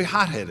was a very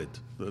hot-headed.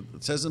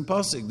 It says in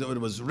Pasuk, David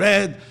was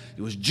red,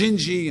 he was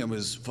gingy, and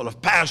was full of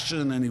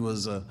passion, and he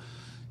was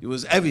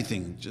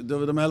everything.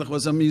 David HaMelech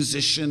was a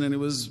musician, and he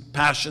was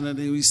passionate,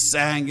 and he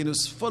sang, and he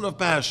was full of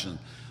passion.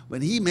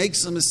 When he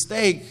makes a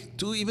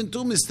mistake, even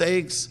two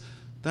mistakes,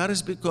 that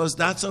is because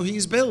that's how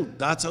he's built.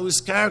 That's how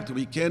his character.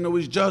 We can't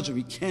always judge him.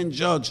 We can't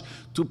judge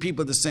two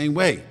people the same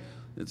way.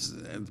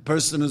 The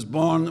person is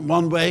born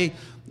one way,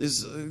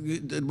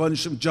 one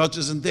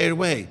judges in their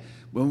way.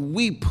 When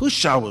we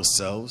push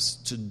ourselves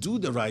to do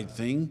the right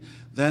thing,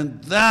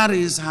 then that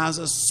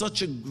has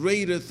such a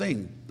greater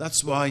thing.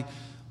 That's why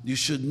you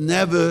should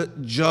never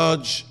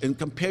judge and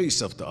compare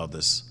yourself to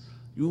others.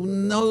 You have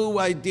no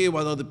idea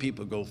what other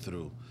people go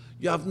through.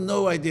 You have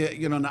no idea.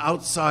 On the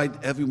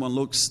outside, everyone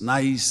looks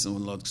nice and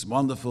looks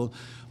wonderful.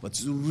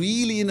 What's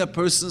really in a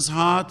person's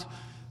heart,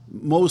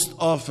 most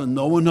often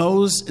no one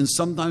knows, and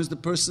sometimes the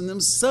person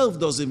himself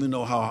doesn't even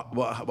know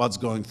what's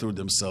going through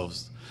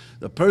themselves.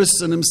 The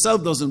person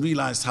himself doesn't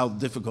realize how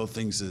difficult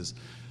things is.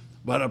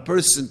 But a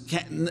person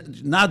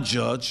can't not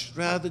judge,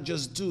 rather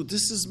just do.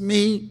 This is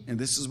me, and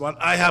this is what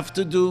I have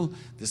to do.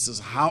 This is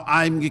how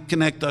I'm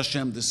connect to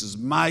Hashem. This is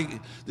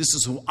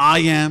who I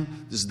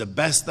am. This is the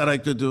best that I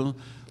could do.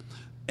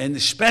 And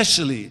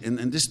especially,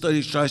 and this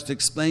story tries to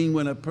explain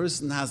when a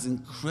person has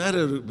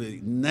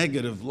incredibly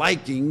negative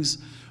likings,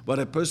 what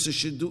a person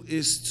should do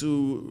is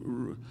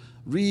to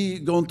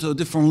go into a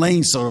different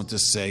lane, sort of to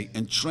say,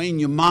 and train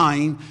your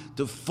mind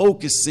to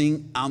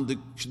focusing on the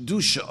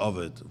kedusha of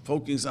it,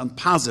 focusing on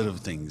positive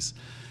things.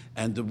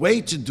 And the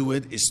way to do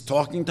it is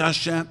talking to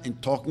Hashem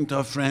and talking to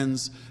our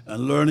friends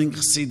and learning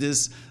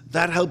Chassidus.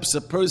 That helps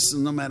a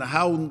person, no matter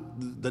how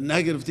the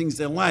negative things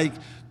they like,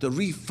 to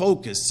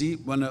refocus. See,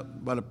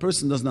 what a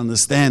person doesn't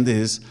understand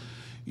is,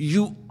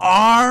 you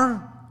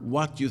are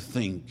what you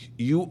think.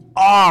 You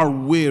are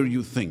where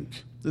you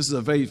think. This is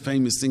a very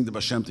famous thing that Baal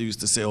Shem Tov used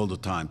to say all the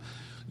time.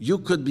 You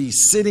could be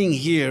sitting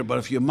here, but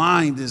if your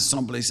mind is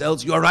someplace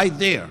else, you are right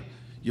there.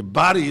 Your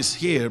body is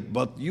here,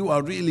 but you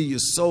are really, your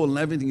soul and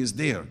everything is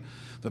there.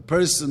 If a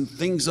person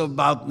thinks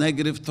about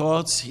negative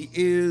thoughts, he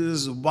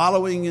is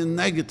wallowing in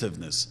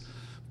negativeness.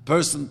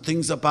 Person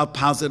thinks about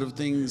positive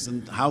things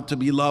and how to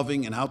be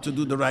loving and how to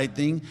do the right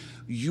thing.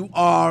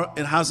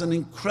 It has an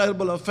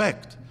incredible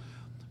effect.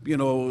 You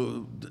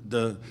know,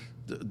 the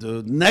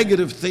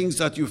negative things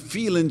that you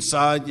feel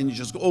inside and you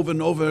just go over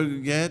and over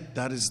again,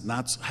 that is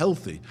not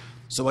healthy.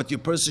 So what your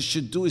person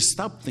should do is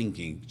stop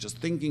thinking, just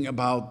thinking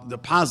about the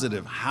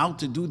positive. How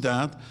to do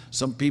that,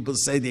 some people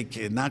say they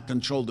cannot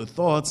control the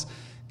thoughts,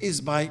 is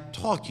by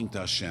talking to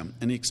Hashem.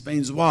 And he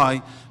explains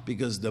why,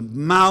 because the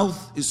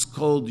mouth is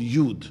called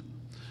Yud.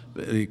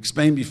 He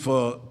explained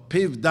before,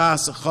 Piv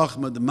Das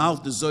Chachma, the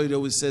mouth, the Zohar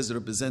always says,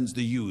 represents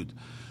the Yud.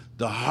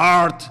 The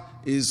heart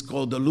is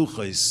called the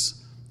Luchais,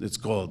 it's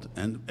called.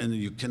 And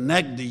you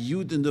connect the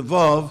Yud and the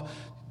Vav,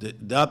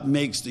 that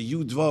makes the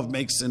Yud Vav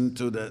makes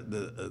into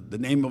the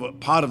name of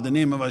part of the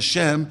name of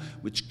Hashem,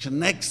 which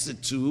connects to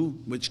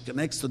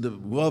the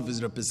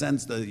Vav,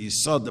 represents the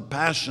Yisod, the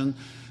passion.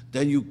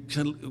 Then you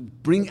can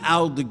bring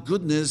out the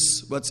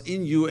goodness, what's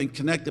in you, and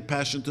connect the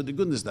passion to the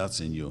goodness that's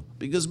in you.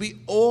 Because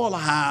we all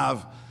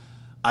have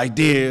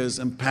ideas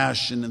and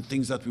passion and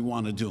things that we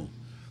want to do.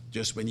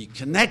 Just when you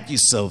connect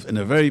yourself in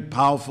a very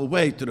powerful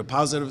way to the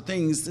positive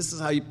things, this is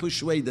how you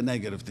push away the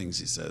negative things,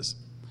 he says.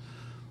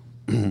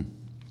 Then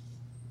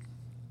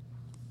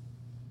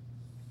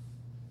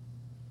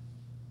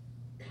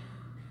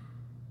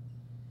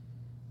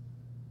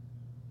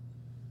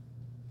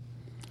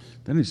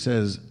he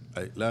says,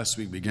 last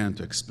week began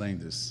to explain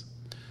this.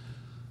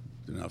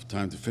 Didn't have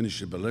time to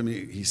finish it, but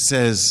he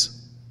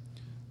says,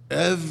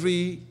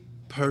 every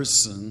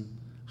person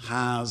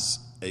has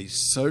a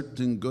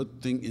certain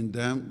good thing in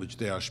them which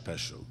they are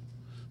special.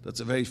 That's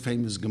a very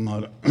famous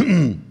Gemara. Let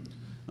me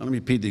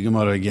repeat the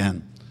Gemara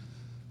again.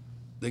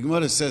 The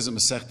Gemara says in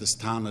Masechtas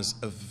Tanas,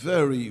 a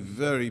very,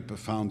 very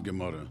profound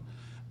Gemara.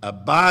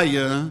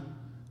 Abaya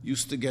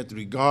used to get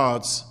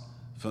regards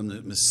from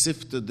the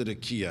Mesivta de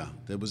Rekia.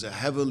 There was a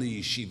heavily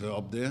yeshiva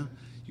up there.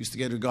 Used to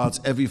get regards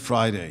every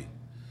Friday.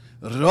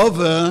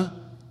 Rava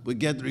would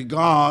get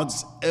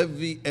regards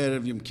every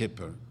Erev Yom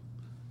Kippur.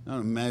 Now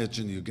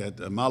imagine you get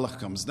a malach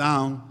comes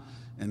down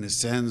and it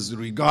sends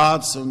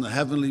regards from the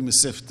heavenly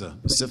Mesivta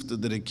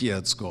de Rekia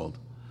it's called.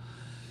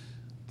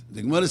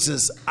 The Gemara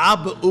says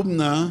Abba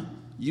Umna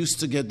used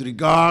to get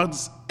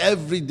regards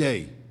every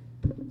day.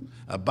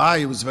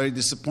 Abaye was very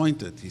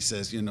disappointed. He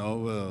says,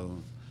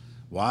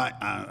 why?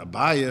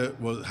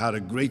 Abaye had a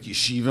great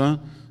yeshiva.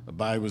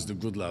 Abaye was the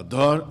good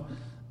lador.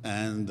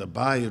 And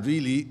Abaye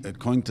really,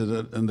 according to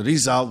the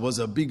Rizal, was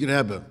a big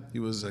Rebbe. He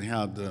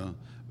had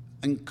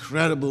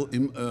incredible,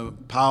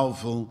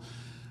 powerful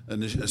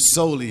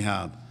soul he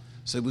had.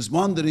 So he was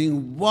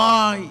wondering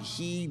why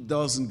he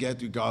doesn't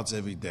get regards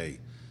every day.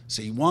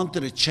 So he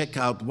wanted to check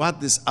out what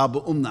this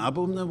Abba Umna.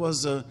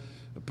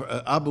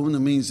 Abba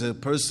Umna means a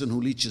person who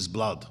leeches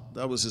blood.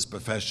 That was his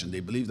profession. They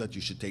believe that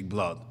you should take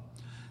blood.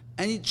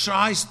 And he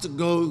tries to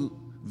go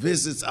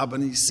visits Abba,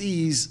 and he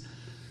sees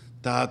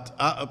that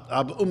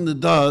Abba Umna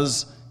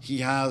does. He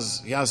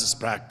has his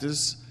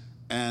practice.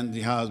 And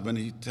when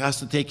he has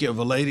to take care of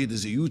a lady,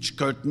 there's a huge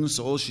curtain,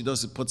 so all she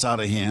does is puts out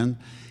a hand.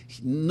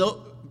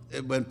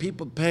 When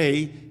people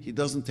pay, he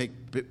doesn't take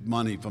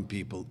money from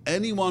people.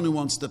 Anyone who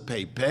wants to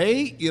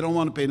pay. You don't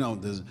want to pay, no.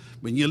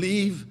 When you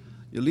leave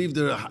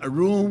the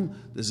room,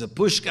 there's a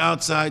pushka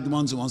outside, the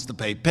ones who wants to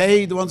pay.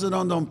 The ones who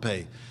don't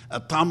pay. A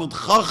Talmud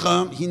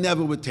Chacham, he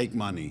never would take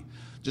money.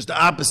 Just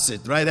the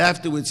opposite. Right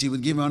afterwards, he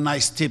would give him a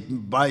nice tip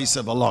and buy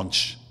himself a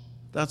lunch.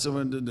 That's what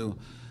we're going to do.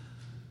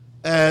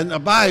 And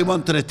Abaye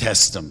wanted to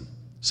test him.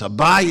 So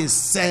Abaye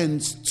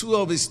sends two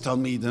of his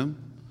Talmidim,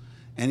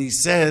 and he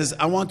says,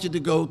 I want you to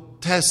go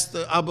test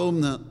Abba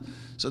Umna.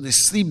 So they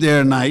sleep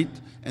there at night,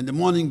 and in the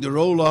morning they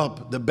roll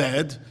up the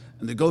bed,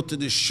 and they go to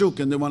the shuk,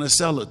 and they want to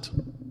sell it.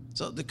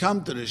 So they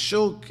come to the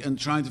shuk, and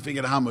trying to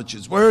figure out how much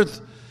it's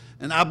worth,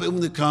 and Abba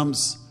Umna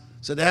comes.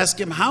 So they ask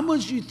him, how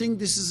much do you think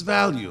this is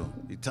value?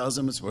 He tells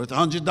them it's worth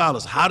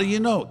 $100. How do you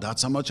know?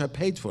 That's how much I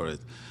paid for it.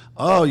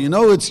 Oh, you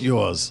know it's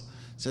yours.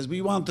 Says,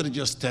 we wanted to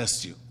just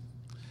test you.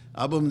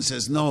 Abba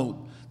says,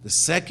 no, the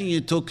second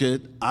you took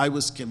it, I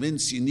was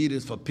convinced you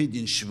needed for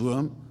Pidyon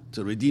Shvurim,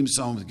 to redeem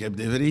some of the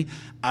captivity.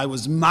 I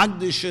was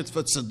magdish it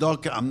for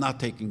tzedakah, I'm not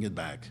taking it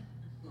back.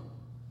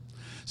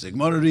 So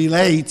Gemara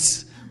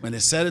relates, when they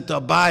said it to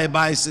Abai,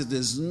 Abai says,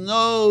 there's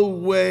no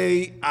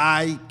way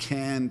I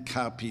can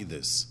copy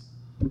this.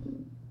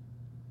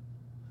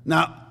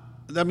 Now,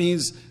 that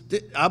means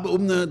Abba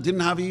Umna didn't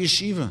have a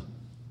yeshiva.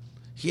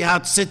 He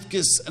had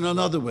Tzidkis in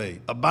another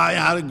way. Abai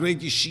had a great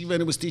yeshiva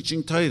and he was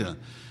teaching Torah.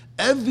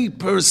 Every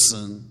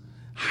person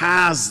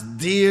has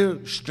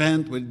their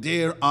strength, where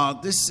their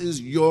art. This is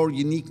your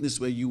uniqueness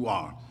where you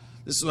are.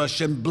 This is what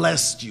Hashem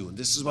blessed you.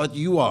 This is what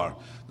you are.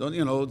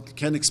 Don't,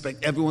 can't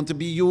expect everyone to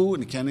be you,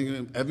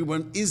 and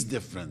everyone is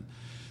different.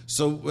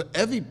 So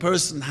every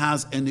person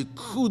has a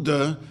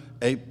nekuda,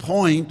 a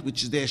point,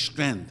 which is their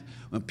strength.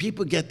 When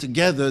people get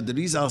together, the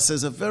Rizal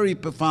says a very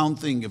profound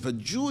thing. If a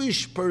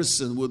Jewish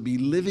person would be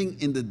living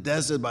in the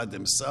desert by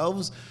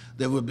themselves,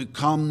 they would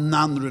become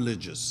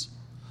non-religious.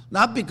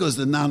 Not because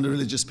the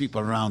non-religious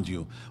people around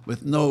you,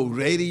 with no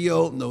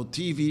radio, no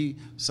TV,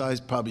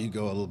 besides probably you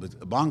go a little bit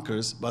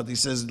bonkers, but he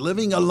says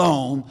living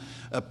alone,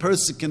 a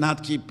person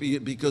cannot keep,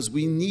 because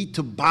we need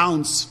to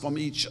bounce from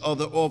each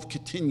other off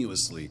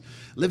continuously.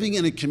 Living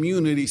in a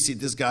community, see,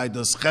 this guy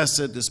does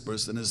chesed, this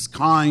person is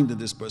kind, and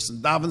this person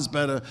davens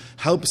better,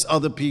 helps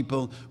other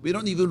people. We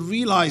don't even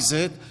realize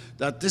it,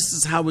 that this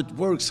is how it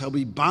works, how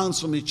we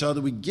bounce from each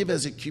other. We give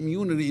as a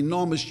community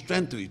enormous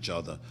strength to each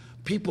other.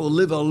 People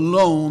live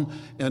alone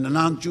in a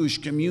non-Jewish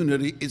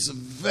community. It's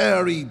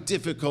very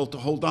difficult to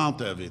hold on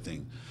to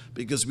everything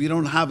because we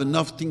don't have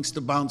enough things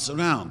to bounce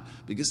around,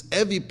 because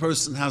every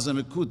person has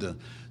an akuda.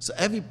 So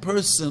every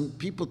person,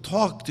 people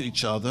talk to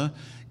each other.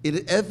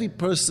 Every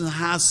person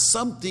has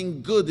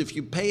something good. If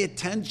you pay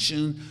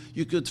attention,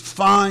 you could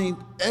find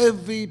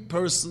every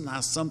person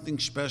has something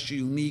special,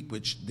 unique,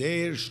 which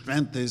their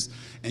strength is,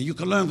 and you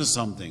can learn from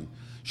something.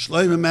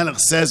 Shlomo Melech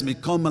says,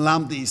 Mikol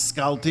Melamdi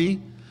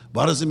Iskalti.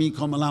 What does it mean,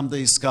 Kol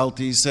Melamdi Iskalti?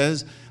 He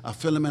says,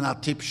 Afilim and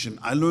Atipshim.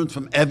 I learned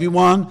from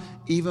everyone,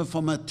 even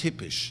from a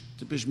Tipish.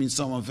 Tipish means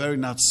someone very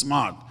not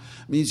smart.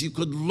 It means you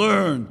could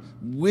learn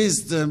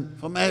wisdom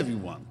from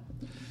everyone.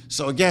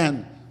 So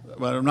again,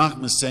 what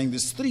Nachman is saying,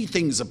 there's three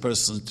things a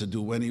person to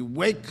do. When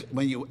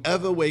you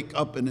ever wake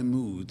up in a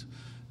mood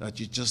that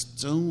you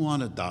just don't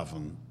want to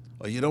daven,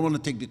 or you don't want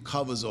to take the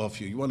covers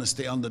off you, you want to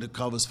stay under the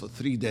covers for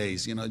 3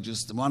 days,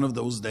 just one of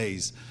those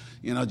days,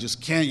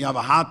 just can't, you have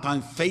a hard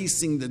time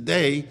facing the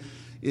day,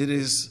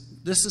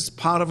 this is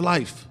part of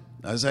life.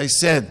 As I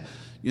said,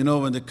 when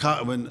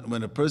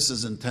a person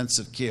is in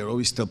intensive care, I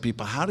always tell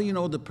people, how do you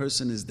know the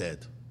person is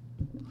dead?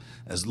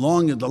 As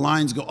long as the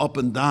lines go up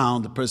and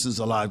down, the person's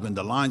alive. When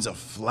the lines are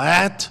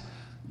flat,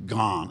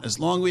 gone. As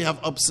long as we have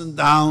ups and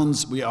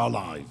downs, we are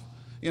alive.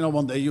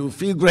 One day you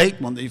feel great,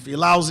 one day you feel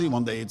lousy,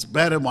 one day it's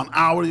better, 1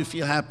 hour you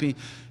feel happy.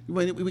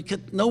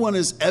 No one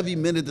is every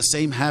minute the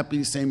same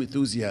happy, same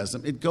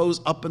enthusiasm. It goes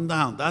up and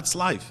down. That's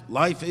life.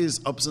 Life is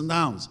ups and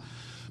downs.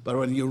 But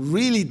when you're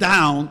really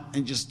down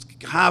and just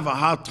have a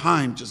hard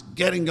time just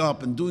getting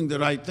up and doing the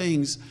right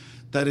things,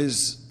 that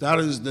is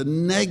the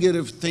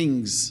negative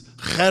things.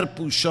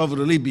 Cherpu shavr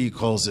libi, he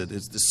calls it.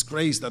 It's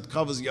disgrace that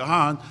covers your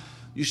heart.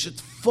 You should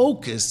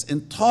focus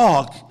and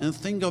talk and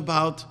think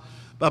about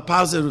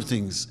positive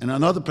things. In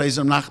another place,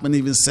 Nachman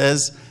even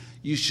says,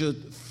 you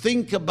should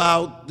think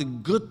about the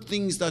good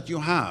things that you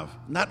have.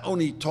 Not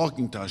only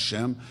talking to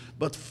Hashem,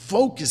 but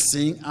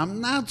focusing,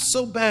 I'm not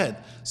so bad.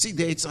 See,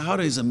 the Yetzer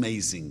Hara is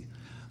amazing.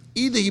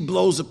 Either he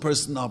blows a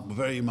person up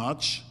very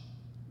much,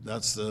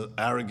 that's the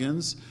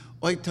arrogance,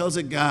 or he tells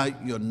a guy,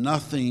 you're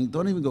nothing,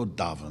 don't even go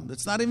daven.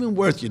 It's not even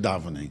worth you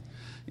davening.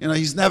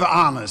 He's never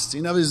honest.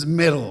 He never is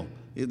middle.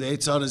 The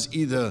Yetzer Hara is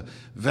either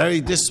very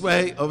this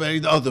way or very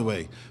the other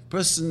way.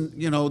 Person,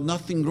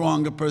 nothing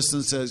wrong. A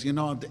person says,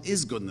 there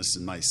is goodness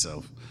in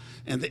myself.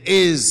 And there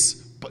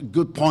is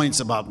good points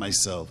about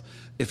myself.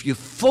 If you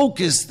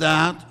focus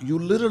that, you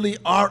literally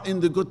are in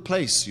the good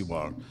place you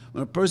are.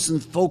 When a person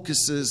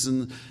focuses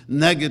on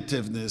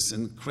negativeness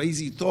and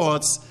crazy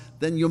thoughts,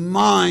 then your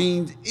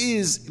mind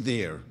is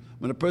there.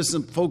 When a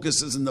person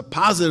focuses on the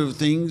positive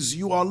things,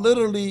 you are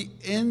literally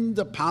in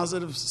the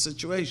positive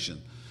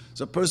situation.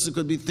 So a person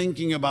could be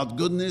thinking about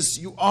goodness,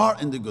 you are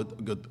in the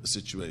good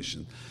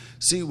situation.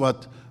 See,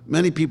 what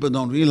many people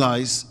don't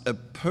realize, a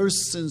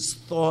person's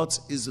thoughts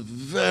is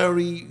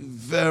very,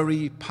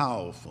 very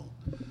powerful.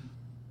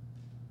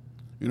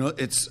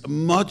 It's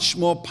much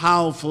more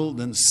powerful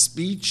than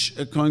speech,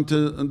 according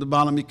to the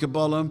Baalei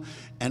Kabbalah.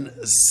 And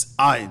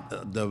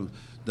the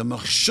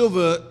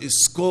machshava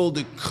is called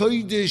the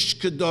Kodesh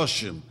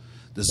Kedoshim.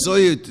 The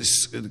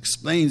Zohar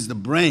explains the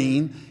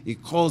brain. He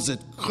calls it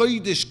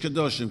Kodesh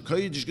Kedoshim.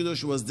 Kodesh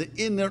Kedoshim was the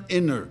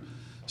inner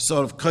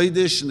sort of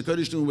Kodesh, and the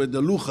Kodesh where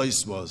the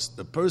Luchais was.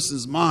 The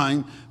person's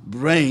mind,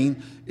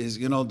 brain, is,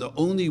 the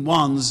only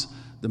ones,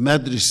 the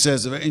Medrash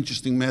says, a very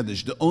interesting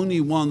Medrash, the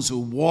only ones who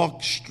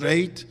walk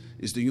straight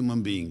is the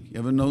human being. You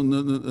ever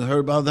heard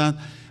about that?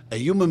 A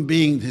human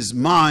being, his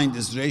mind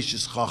is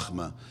Reishis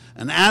Chachma.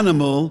 An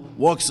animal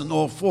walks on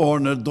all four,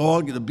 and a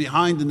dog, the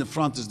behind and the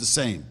front is the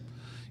same.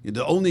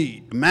 The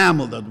only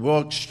mammal that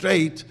walks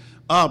straight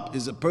up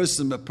is a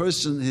person. A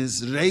person,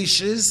 his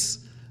Reishis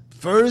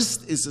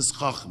first is his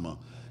Chachma.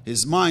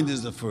 His mind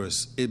is the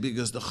first,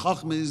 because the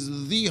Chachma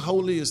is the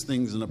holiest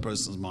things in a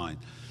person's mind.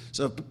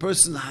 So if a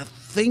person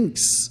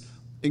thinks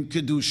in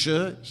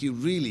Kedusha, he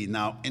really,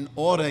 now, in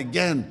order,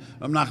 again,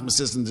 Rav Nachman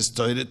says in this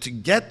Torah, to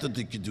get to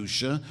the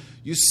Kedusha,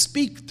 you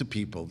speak to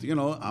people.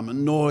 I'm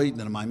annoyed,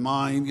 and in my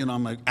mind,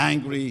 I'm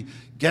angry.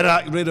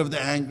 Get rid of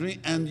the angry,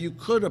 and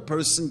a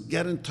person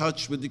get in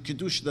touch with the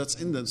Kedusha that's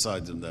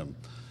inside of them.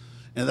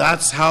 And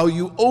that's how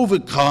you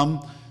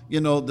overcome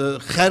the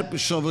cherpe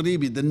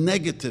shavaribi, the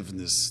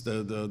negativeness,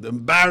 the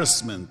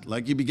embarrassment,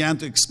 like you began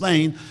to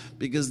explain,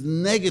 because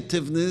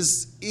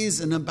negativeness is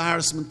an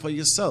embarrassment for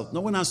yourself.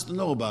 No one has to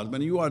know about it.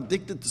 When you are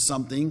addicted to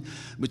something,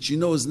 which you're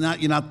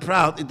not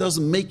proud, it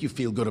doesn't make you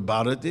feel good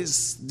about it.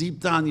 It's deep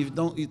down,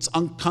 it's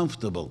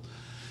uncomfortable.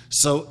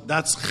 So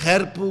that's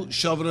cherpe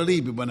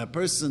shavaribi. When a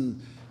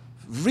person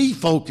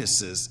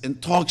refocuses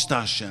and talks to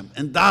Hashem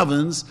and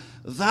davens,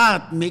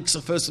 that makes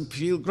a person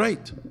feel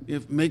great.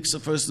 It makes a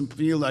person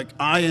feel like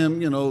I am,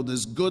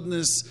 there's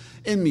goodness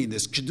in me,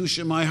 there's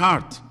kedusha in my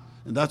heart.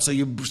 And that's how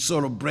you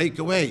sort of break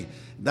away.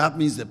 That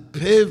means the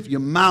piv,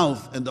 your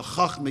mouth, and the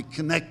chachma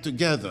connect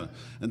together,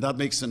 and that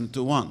makes it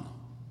into one.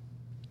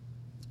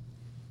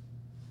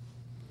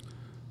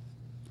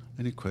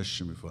 Any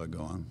question before I go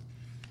on?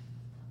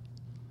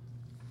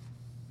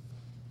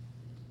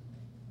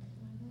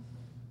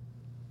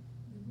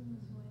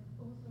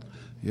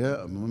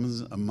 Yeah,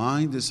 a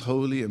mind is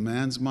holy, a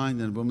man's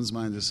mind and a woman's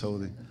mind is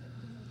holy.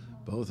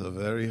 Both are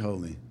very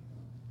holy.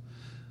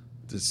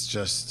 It's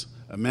just,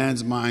 a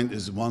man's mind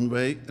is one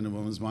way and a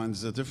woman's mind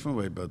is a different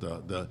way. But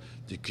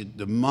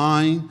the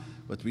mind,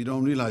 what we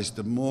don't realize,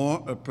 the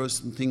more a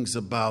person thinks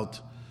about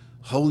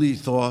holy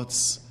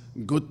thoughts,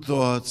 good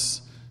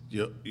thoughts,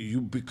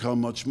 you become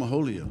much more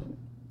holier.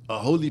 A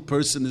holy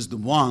person is the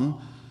one.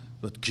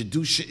 But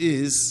Kedusha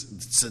is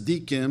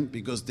tzaddikim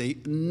because they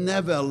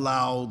never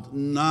allowed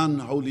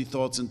non-holy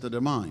thoughts into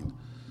their mind.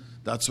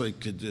 That's why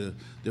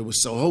they were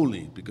so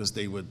holy, because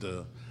they would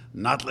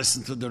not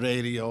listen to the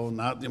radio,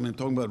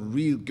 talking about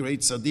real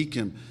great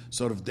tzaddikim,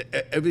 sort of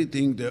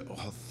everything, their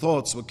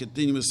thoughts were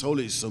continuous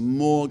holy, so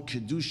more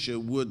Kedusha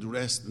would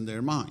rest in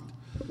their mind.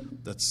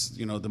 That's,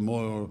 the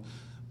more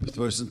the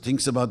person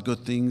thinks about good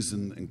things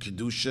and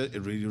Kedusha,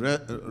 it really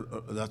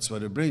that's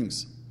what it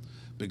brings.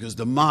 Because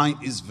the mind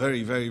is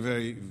very, very,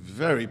 very,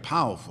 very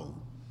powerful.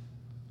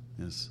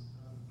 Yes.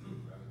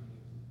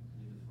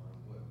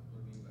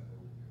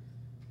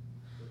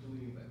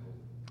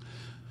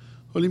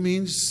 Holy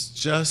means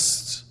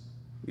just,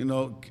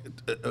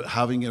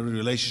 having a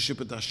relationship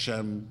with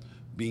Hashem,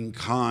 being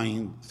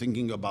kind,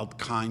 thinking about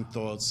kind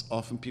thoughts.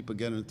 Often people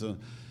get into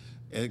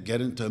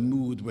a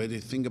mood where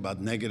they think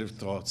about negative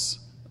thoughts.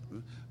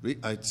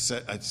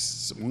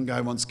 One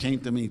guy once came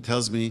to me, he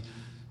tells me,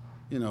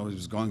 he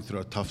was going through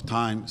a tough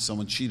time.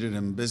 Someone cheated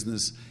him in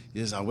business. He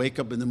says, I wake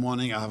up in the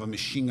morning, I have a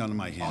machine gun in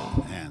my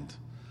hand.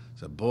 I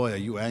said, boy, are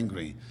you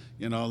angry?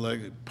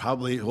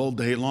 Probably all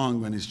day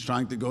long when he's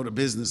trying to go to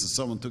business and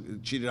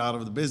someone cheated out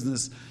of the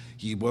business,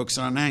 he works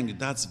on anger.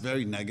 That's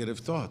very negative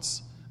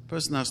thoughts. A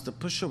person has to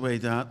push away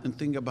that and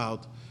think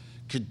about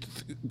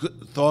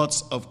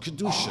thoughts of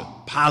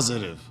Kedusha,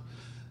 positive,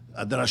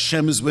 that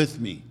Hashem is with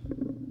me.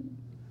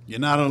 You're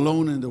not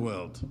alone in the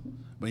world.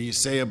 When you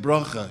say a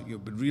bracha, you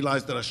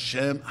realize that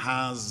Hashem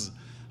has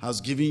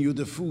given you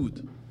the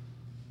food.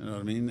 You know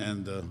what I mean?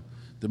 And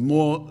the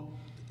more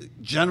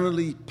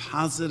generally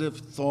positive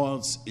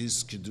thoughts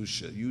is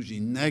Kedusha. Usually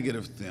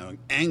negative thoughts,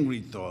 angry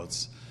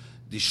thoughts,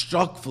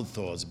 destructive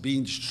thoughts.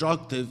 Being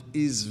destructive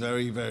is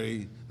very,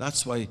 very...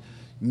 That's why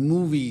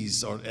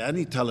movies or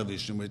any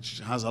television which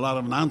has a lot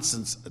of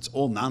nonsense, it's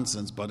all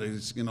nonsense, but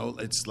it's,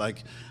 it's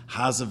like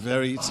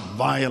it's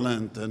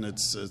violent and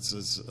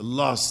it's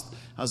lust,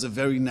 has a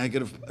very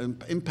negative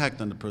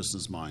impact on the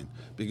person's mind,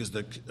 because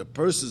the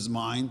person's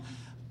mind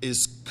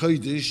is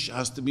kodesh,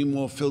 has to be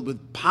more filled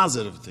with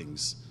positive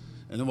things.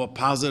 And the more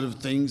positive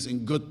things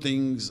and good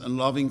things and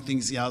loving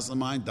things he has in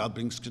mind, that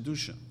brings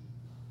kedusha.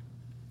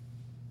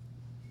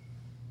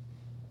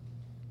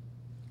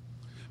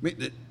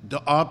 There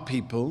are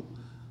people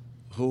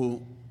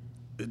who,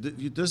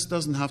 this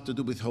doesn't have to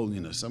do with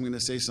holiness. I'm going to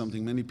say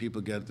something many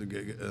people get.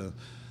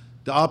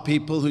 There are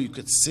people who you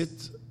could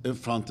sit in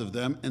front of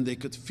them and they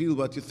could feel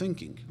what you're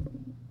thinking.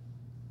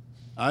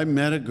 I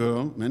met a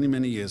girl many,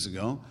 many years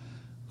ago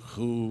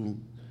who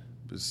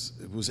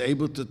was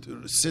able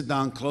to sit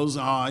down, close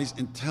her eyes,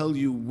 and tell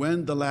you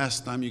when the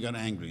last time you got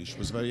angry. And she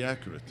was very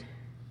accurate.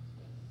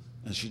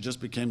 And she just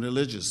became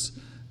religious.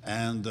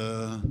 And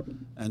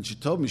she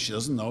told me she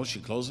doesn't know. She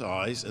closed her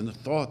eyes and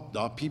thought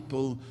there are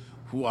people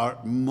who are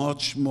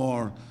much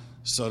more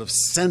sort of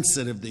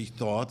sensitive to their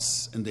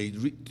thoughts, and they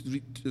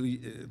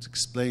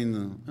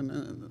explain,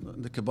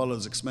 the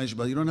Kabbalah's explanation,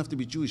 but you don't have to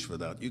be Jewish for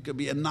that. You could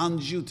be a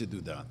non-Jew to do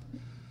that.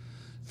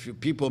 If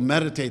people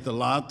meditate a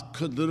lot,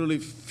 could literally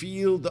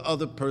feel the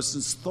other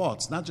person's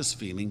thoughts, not just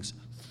feelings,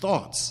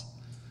 thoughts.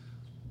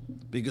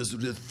 Because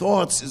the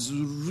thoughts is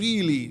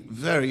really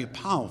very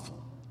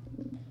powerful.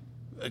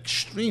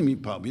 Extremely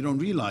powerful. We don't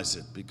realize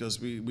it because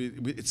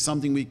it's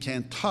something we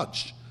can't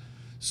touch.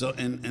 So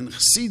in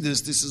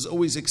Chassidus, this is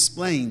always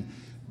explained.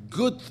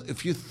 Good,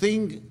 if you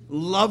think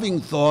loving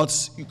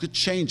thoughts, you could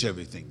change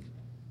everything.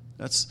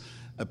 That's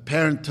a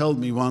parent told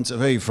me once a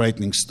very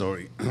frightening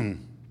story.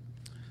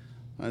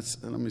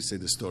 Let me say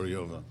the story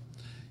over.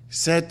 He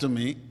said to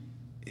me,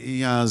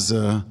 he has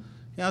a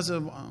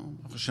Hashem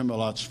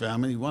Balach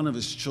family. One of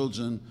his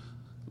children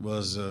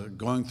was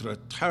going through a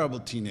terrible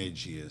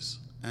teenage years,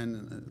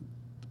 and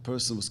the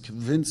person was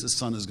convinced his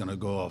son is going to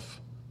go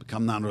off,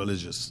 become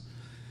non-religious.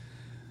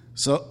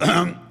 So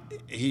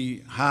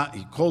he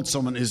called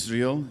someone in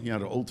Israel. He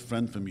had an old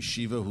friend from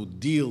Yeshiva who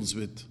deals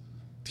with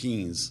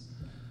teens.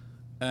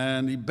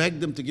 And he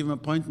begged them to give him an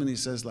appointment. He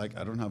says, I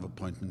don't have an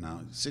appointment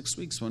now. 6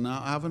 weeks from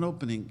now, I have an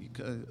opening.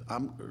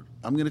 I'm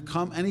going to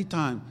come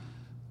anytime.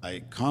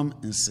 I come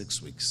in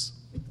 6 weeks.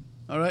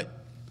 All right?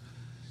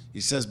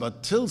 He says,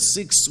 but till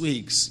 6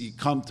 weeks, you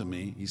come to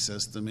me. He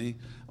says to me,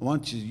 I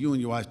want you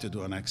and your wife to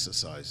do an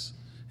exercise.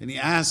 And he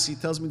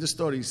tells me the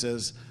story. He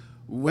says,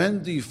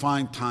 when do you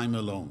find time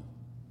alone?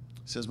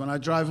 He says, when I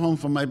drive home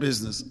from my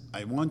business.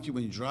 I want you,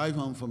 when you drive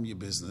home from your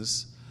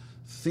business,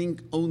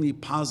 think only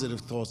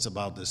positive thoughts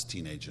about this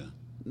teenager.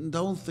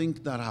 Don't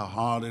think that how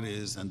hard it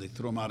is and they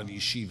throw him out of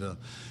yeshiva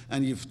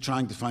and you're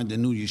trying to find a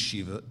new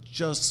yeshiva.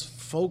 Just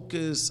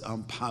focus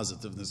on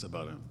positiveness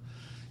about him.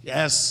 He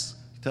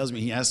tells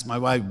me, he asked my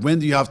wife, when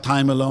do you have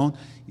time alone?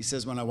 He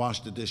says, when I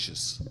wash the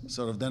dishes.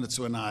 Sort of, then it's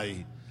when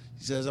he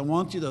says, I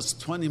want you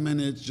just 20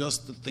 minutes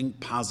just to think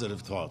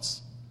positive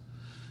thoughts.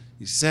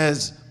 He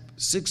says,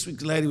 6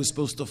 weeks later, he was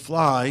supposed to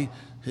fly.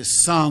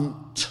 His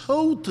son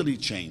totally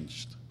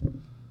changed.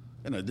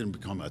 It didn't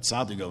become a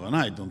tzaddik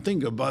overnight, don't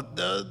think about it,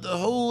 but the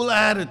whole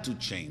attitude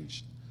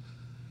changed.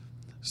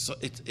 So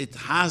it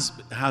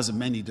has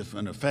many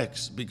different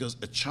effects because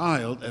a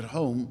child at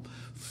home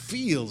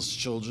feels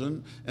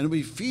children, and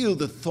we feel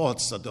the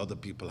thoughts that other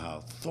people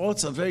have.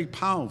 Thoughts are very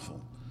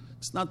powerful.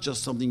 It's not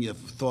just something you have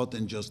thought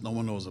and just no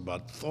one knows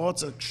about.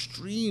 Thoughts are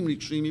extremely,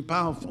 extremely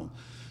powerful.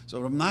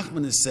 So Rav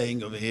Nachman is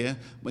saying over here,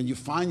 when you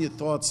find your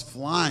thoughts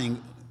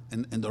flying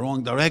in the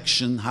wrong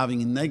direction,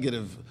 having a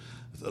negative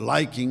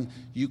liking,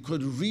 you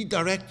could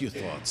redirect your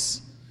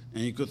thoughts.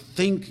 And you could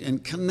think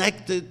and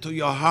connect it to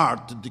your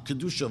heart, to the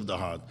Kedusha of the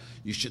heart.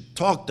 You should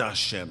talk to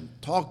Hashem,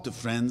 talk to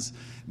friends.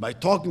 By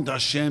talking to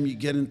Hashem, you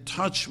get in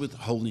touch with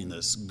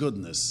holiness,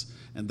 goodness.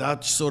 And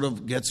that sort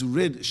of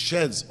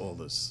sheds all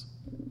this.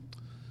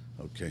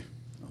 Okay.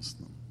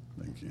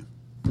 Thank you.